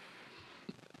robots.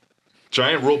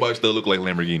 Giant robots that look like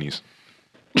Lamborghinis.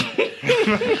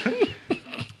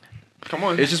 Come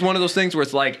on. It's just one of those things where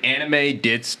it's like anime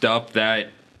did stuff that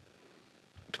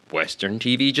Western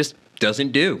TV just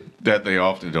doesn't do. that they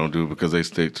often don't do because they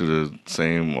stick to the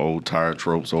same old tired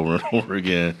tropes over and over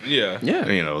again. Yeah. Yeah.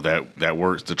 You know, that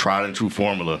works, the tried and true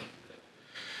formula.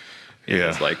 Yeah.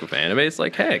 It's like with anime, it's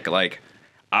like, heck, like,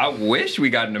 I wish we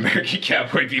got an American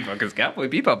Cowboy Bebop because Cowboy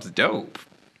Bebop's dope.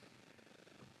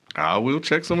 I will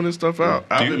check some of this stuff out.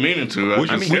 I've been meaning to. Would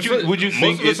you most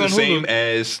think of it's it's the on same Hulu.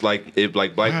 as like if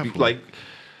like black people, like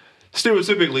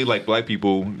stereotypically like black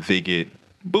people they get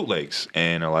bootlegs,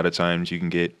 and a lot of times you can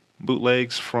get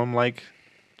bootlegs from like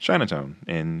Chinatown,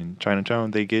 and in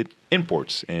Chinatown they get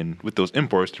imports, and with those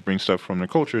imports to bring stuff from their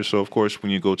culture. So of course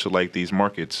when you go to like these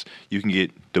markets, you can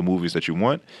get the movies that you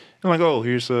want, and like, oh,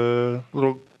 here's a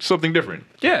little something different.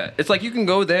 Yeah, it's like you can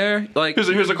go there, like,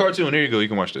 Here's a cartoon. Here you go. You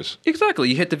can watch this. exactly.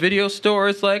 You hit the video store,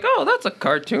 it's like, oh, that's a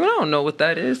cartoon. I don't know what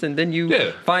that is. And then you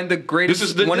Yeah. find the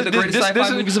greatest, one of the greatest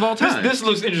sci-fi movies of all time. This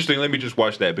looks interesting. Let me just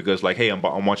watch that because like, hey, I'm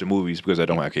watching movies because I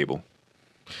don't have cable.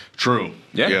 True.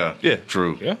 Yeah. Yeah.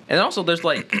 True. Yeah. And also, there's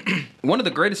like one of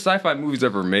the greatest sci-fi movies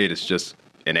ever made is just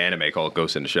an anime called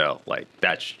Ghost in the Shell. Like,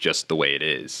 that's just the way it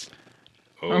is.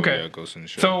 Oh, Okay. Yeah, Ghost in the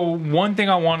Shell. So one thing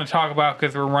I want to talk about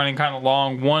because we're running kind of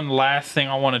long. One last thing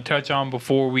I want to touch on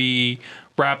before we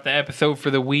wrap the episode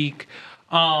for the week.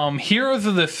 Heroes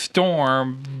of the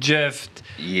Storm just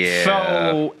Yeah.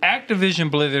 So Activision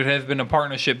Blizzard has been a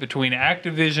partnership between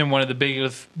Activision, one of the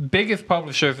biggest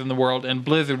publishers in the world, and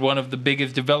Blizzard, one of the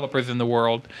biggest developers in the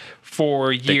world, for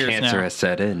The years cancer now. has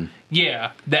set in.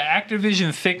 Yeah, the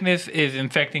Activision sickness is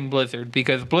infecting Blizzard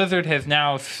because Blizzard has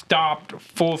now stopped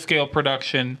full-scale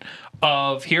production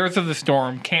of Heroes of the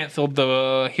Storm, canceled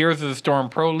the Heroes of the Storm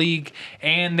Pro League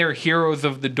and their Heroes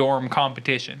of the Dorm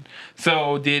competition.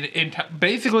 So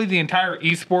basically the entire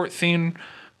esports scene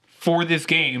for this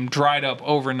game dried up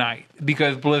overnight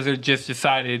because Blizzard just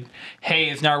decided, hey,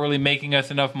 it's not really making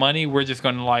us enough money. We're just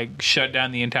going to like shut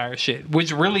down the entire shit,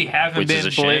 which really hasn't Which is been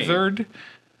a shame. Blizzard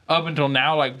up until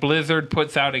now. Like Blizzard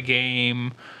puts out a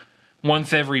game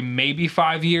once every maybe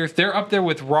 5 years. They're up there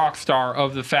with Rockstar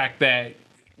of the fact that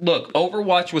Look,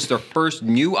 Overwatch was their first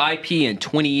new IP in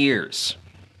 20 years.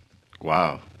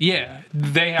 Wow. yeah,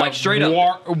 they have Like straight up,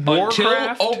 Warcraft.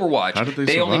 until Overwatch, How did they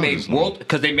they only survive made this long?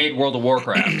 because they made World of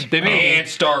Warcraft, They made- and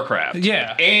StarCraft,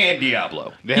 Yeah. and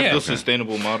Diablo. They have Yeah. those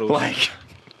sustainable models. Like,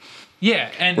 Yeah,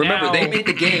 and remember, now, they made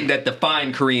the game that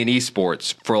defined Korean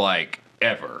esports for like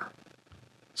ever.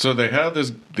 So they have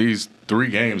these 3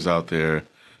 games out there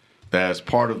that's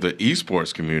part of the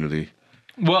esports community.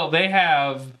 Well, they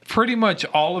have pretty much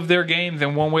all of their games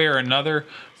in one way or another.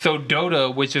 So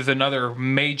Dota, which is another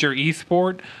major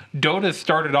esport, Dota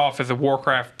started off as a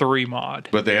Warcraft 3 mod.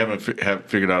 But they haven't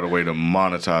figured out a way to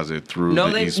monetize it through the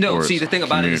esports See, the thing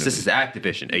about it is community. this is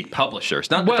Activision, a publisher. It's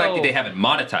not the fact Well- that they haven't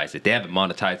monetized it; they haven't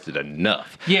monetized it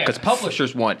enough. Yes. because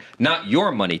publishers want not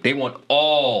your money; they want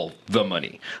all the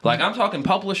money. Like I'm talking,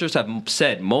 publishers have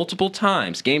said multiple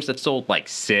times games that sold like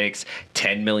 6,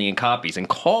 10 million copies and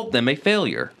called them a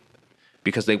failure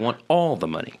because they want all the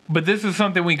money. But this is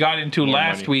something we got into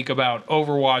last money. week about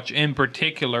Overwatch in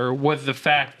particular, was the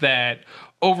fact that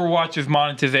Overwatch's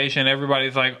monetization,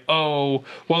 everybody's like, oh,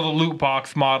 well, the loot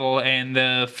box model and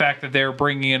the fact that they're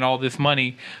bringing in all this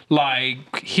money.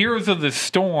 Like, Heroes of the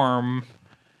Storm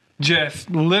just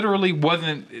literally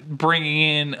wasn't bringing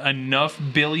in enough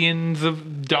billions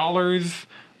of dollars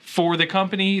for the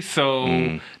company,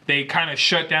 so they kind of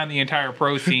shut down the entire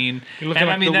pro scene. You're And looking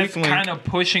I like mean, the that's weak link. kind of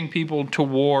pushing people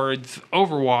towards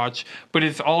Overwatch, but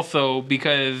it's also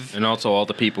because And also, all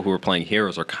the people who are playing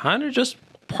Heroes are kind of just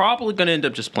probably going to end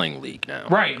up just playing League now.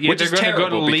 Right, yeah, Which they're is gonna go to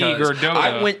terrible League because or Dota.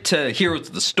 I went to Heroes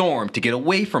of the Storm to get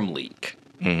away from League.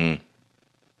 And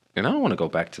I don't want to go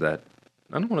back to that.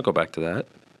 I don't want to go back to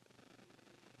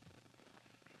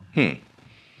that.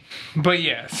 But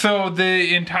yeah, so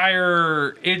the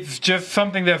entire, it's just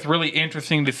something that's really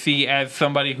interesting to see as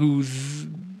somebody who's,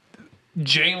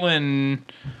 Jalen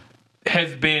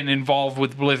has been involved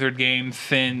with Blizzard games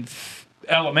since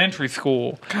elementary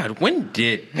school. God, when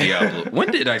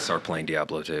did I start playing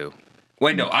Diablo 2?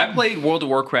 Wait, no, I played World of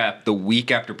Warcraft the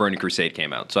week after Burning Crusade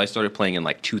came out. So I started playing in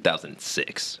like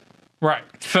 2006. Right.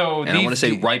 So And I want to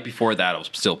say right before that, I was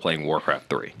still playing Warcraft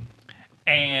 3.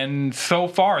 And so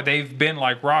far, they've been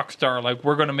like Rockstar, like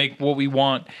we're going to make what we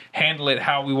want, handle it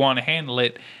how we want to handle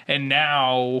it. And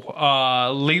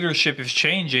now leadership is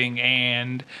changing,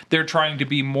 and they're trying to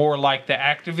be more like the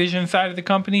Activision side of the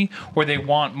company, where they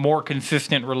want more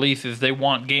consistent releases. They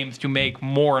want games to make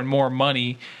more and more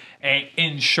money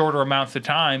in shorter amounts of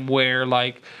time, where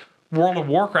like World of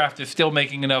Warcraft is still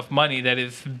making enough money that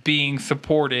is being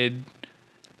supported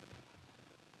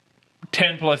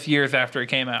 10 plus years after it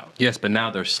came out. Yes, but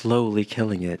now they're slowly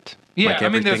killing it. Yeah, like I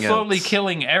mean, they're everything slowly else.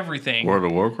 killing everything. World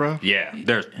of Warcraft? Yeah,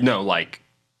 there's no like.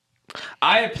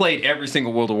 I have played every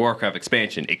single World of Warcraft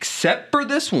expansion except for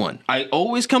this one. I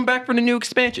always come back for the new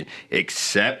expansion,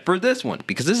 except for this one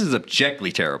because this is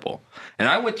objectively terrible. And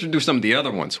I went through some of the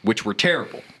other ones which were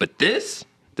terrible, but this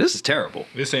is terrible.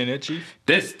 This ain't it, Chief.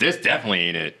 This definitely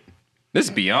ain't it. This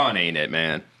is beyond ain't it,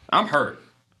 man. I'm hurt.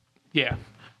 Yeah.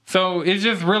 So it's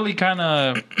just really kind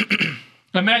of.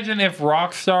 Imagine if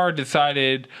Rockstar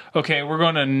decided, okay, we're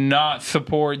going to not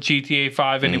support GTA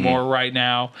 5 anymore right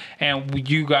now, and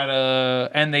you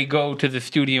gotta, and they go to the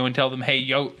studio and tell them, hey,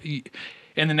 yo,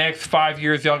 in the next 5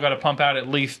 years, y'all got to pump out at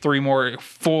least 3 more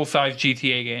full-size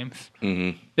GTA games.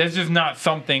 That's just not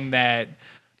something that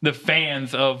the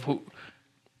fans of who.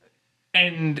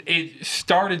 And it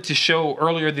started to show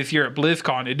earlier this year at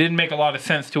BlizzCon. It didn't make a lot of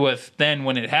sense to us then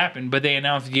when it happened, but they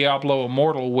announced Diablo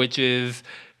Immortal, which is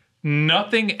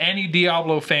nothing any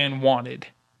Diablo fan wanted.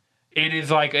 It is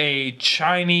like a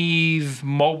Chinese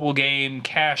mobile game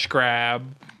cash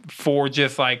grab for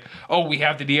just like, oh, we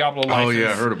have the Diablo license. Oh, yeah,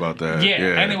 I heard about that.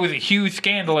 Yeah, and it was a huge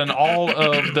scandal, and all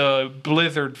of the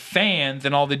Blizzard fans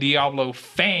and all the Diablo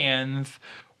fans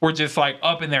were just like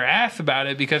up in their ass about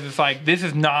it because it's like, this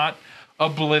is not a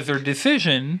Blizzard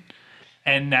decision.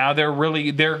 And now they're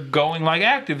going like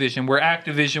Activision, where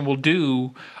Activision will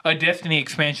do a Destiny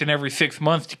expansion every 6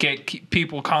 months to keep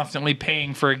people constantly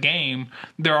paying for a game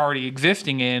they're already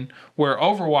existing in, where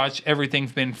Overwatch,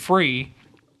 everything's been free.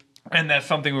 And that's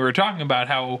something we were talking about,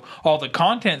 how all the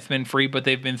content's been free, but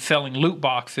they've been selling loot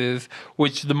boxes,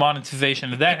 which the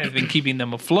monetization of that has been keeping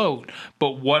them afloat.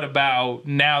 But what about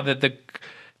now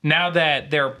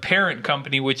that their parent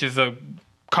company, which is a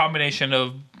combination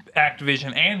of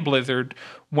Activision and Blizzard,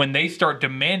 when they start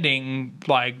demanding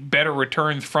like better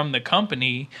returns from the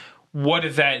company, what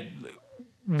is that?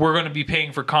 We're going to be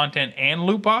paying for content and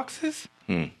loot boxes?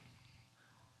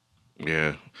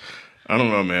 Yeah. I don't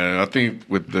know, man. I think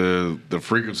with the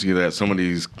frequency that some of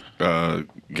these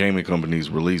gaming companies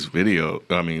release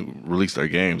their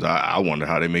games, I wonder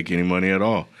how they make any money at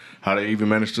all. How they even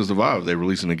manage to survive. They're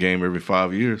releasing a game every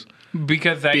 5 years.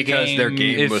 Because their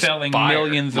game is was selling fire.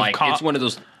 millions of copies. It's one of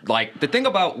those, like, the thing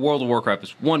about World of Warcraft is,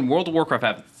 one, World of Warcraft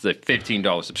has a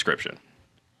 $15 subscription.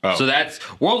 Oh. So that's,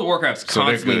 World of Warcraft's So they're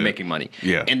constantly good. making money.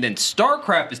 Yeah. And then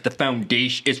StarCraft is the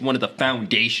foundation, is one of the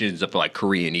foundations of, like,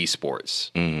 Korean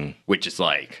esports. Which is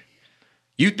like,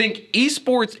 you think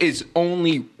esports is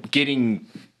only getting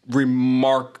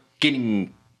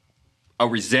a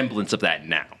resemblance of that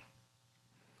now.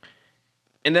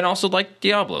 And then also, like,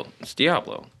 Diablo. It's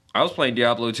Diablo. I was playing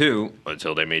Diablo 2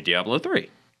 until they made Diablo 3.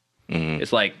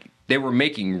 It's like they were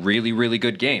making really, really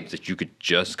good games that you could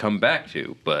just come back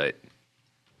to, but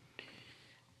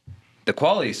the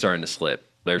quality's starting to slip.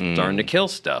 They're starting to kill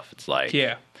stuff. It's like,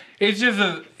 Yeah. It's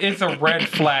a red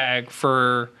flag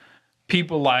for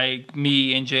people like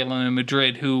me and Jalen in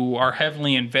Madrid who are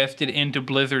heavily invested into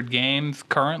Blizzard games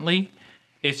currently.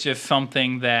 It's just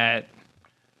something that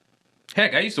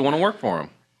heck, I used to want to work for them.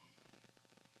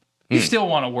 you still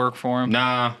want to work for them.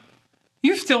 Nah.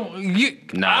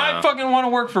 I fucking want to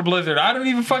work for Blizzard. I don't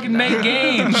even fucking make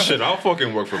games. Shit, I'll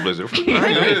fucking work for Blizzard.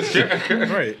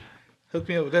 Right. Hook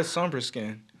me up with that Sombra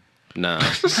skin. No.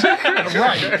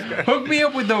 Right. Hook me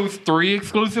up with those 3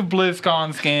 exclusive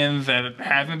BlizzCon skins that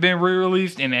haven't been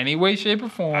re-released in any way, shape, or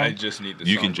form. I just need the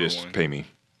You can Sombra just one. pay me.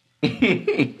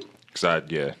 Cause I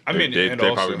mean, they and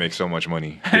probably also- make so much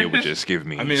money. They would just give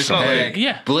me. I mean, it's some- not Hey, like-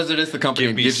 Yeah. Blizzard is the company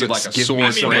Give that me gives you some- like a give me sword I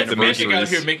for some mean, of the they're making out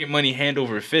mysteries. here making money hand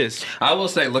over fist. I will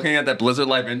say, looking at that Blizzard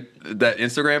Life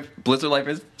Instagram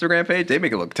page, they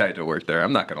make it look tight to work there.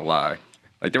 I'm not gonna lie.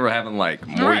 Like they were having like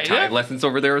Muay Right, Thai yeah. lessons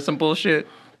over there or some bullshit.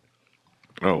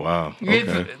 Oh wow.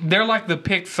 Okay. They're like the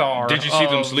Pixar. Did you see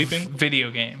them of sleeping? Video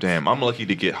games. Damn, I'm lucky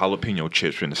to get jalapeno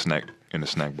chips in the snack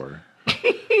bar.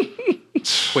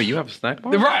 Wait, you have a snack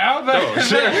bar? Right.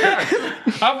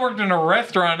 I've worked in a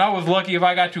restaurant. I was lucky if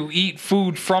I got to eat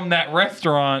food from that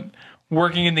restaurant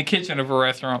working in the kitchen of a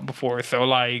restaurant before. So,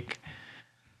 like,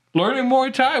 learning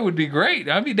Muay Thai would be great.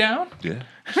 I'd be down. Yeah.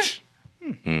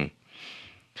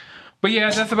 But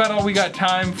yeah, that's about all we got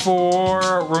time for.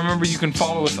 Remember, you can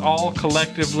follow us all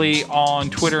collectively on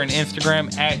Twitter and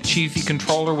Instagram at Cheesy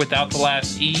Controller without the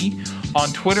last E. On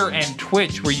Twitter and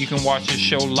Twitch, where you can watch this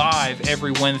show live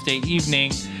every Wednesday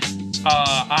evening.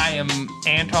 I am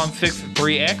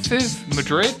Anton63X's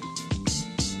Madrid.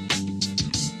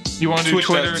 You want to do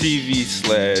Twitter?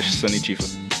 Twitch.tv/Sunny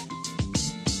Chifa.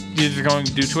 You're just going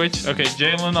to do Twitch? Okay,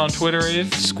 Jalen on Twitter is.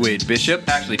 Squid Bishop.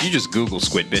 Actually, if you just Google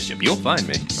Squid Bishop, you'll find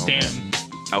me. Damn.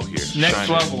 Out here. Next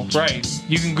shining. level, right.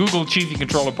 You can Google Cheesy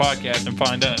Controller Podcast and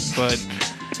find us, but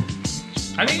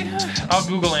I mean, I'll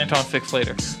Google Anton 6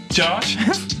 later. Josh?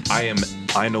 I am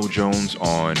I Know Jones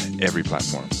on every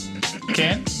platform.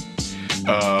 Ken?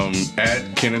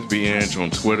 At Kenneth B. Inge on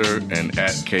Twitter and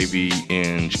at KB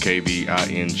Inge,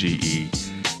 KBINGE,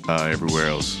 everywhere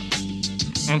else.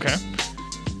 Okay.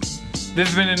 This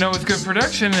has been a Know It's Good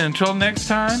production, and until next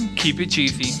time, keep it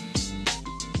cheesy.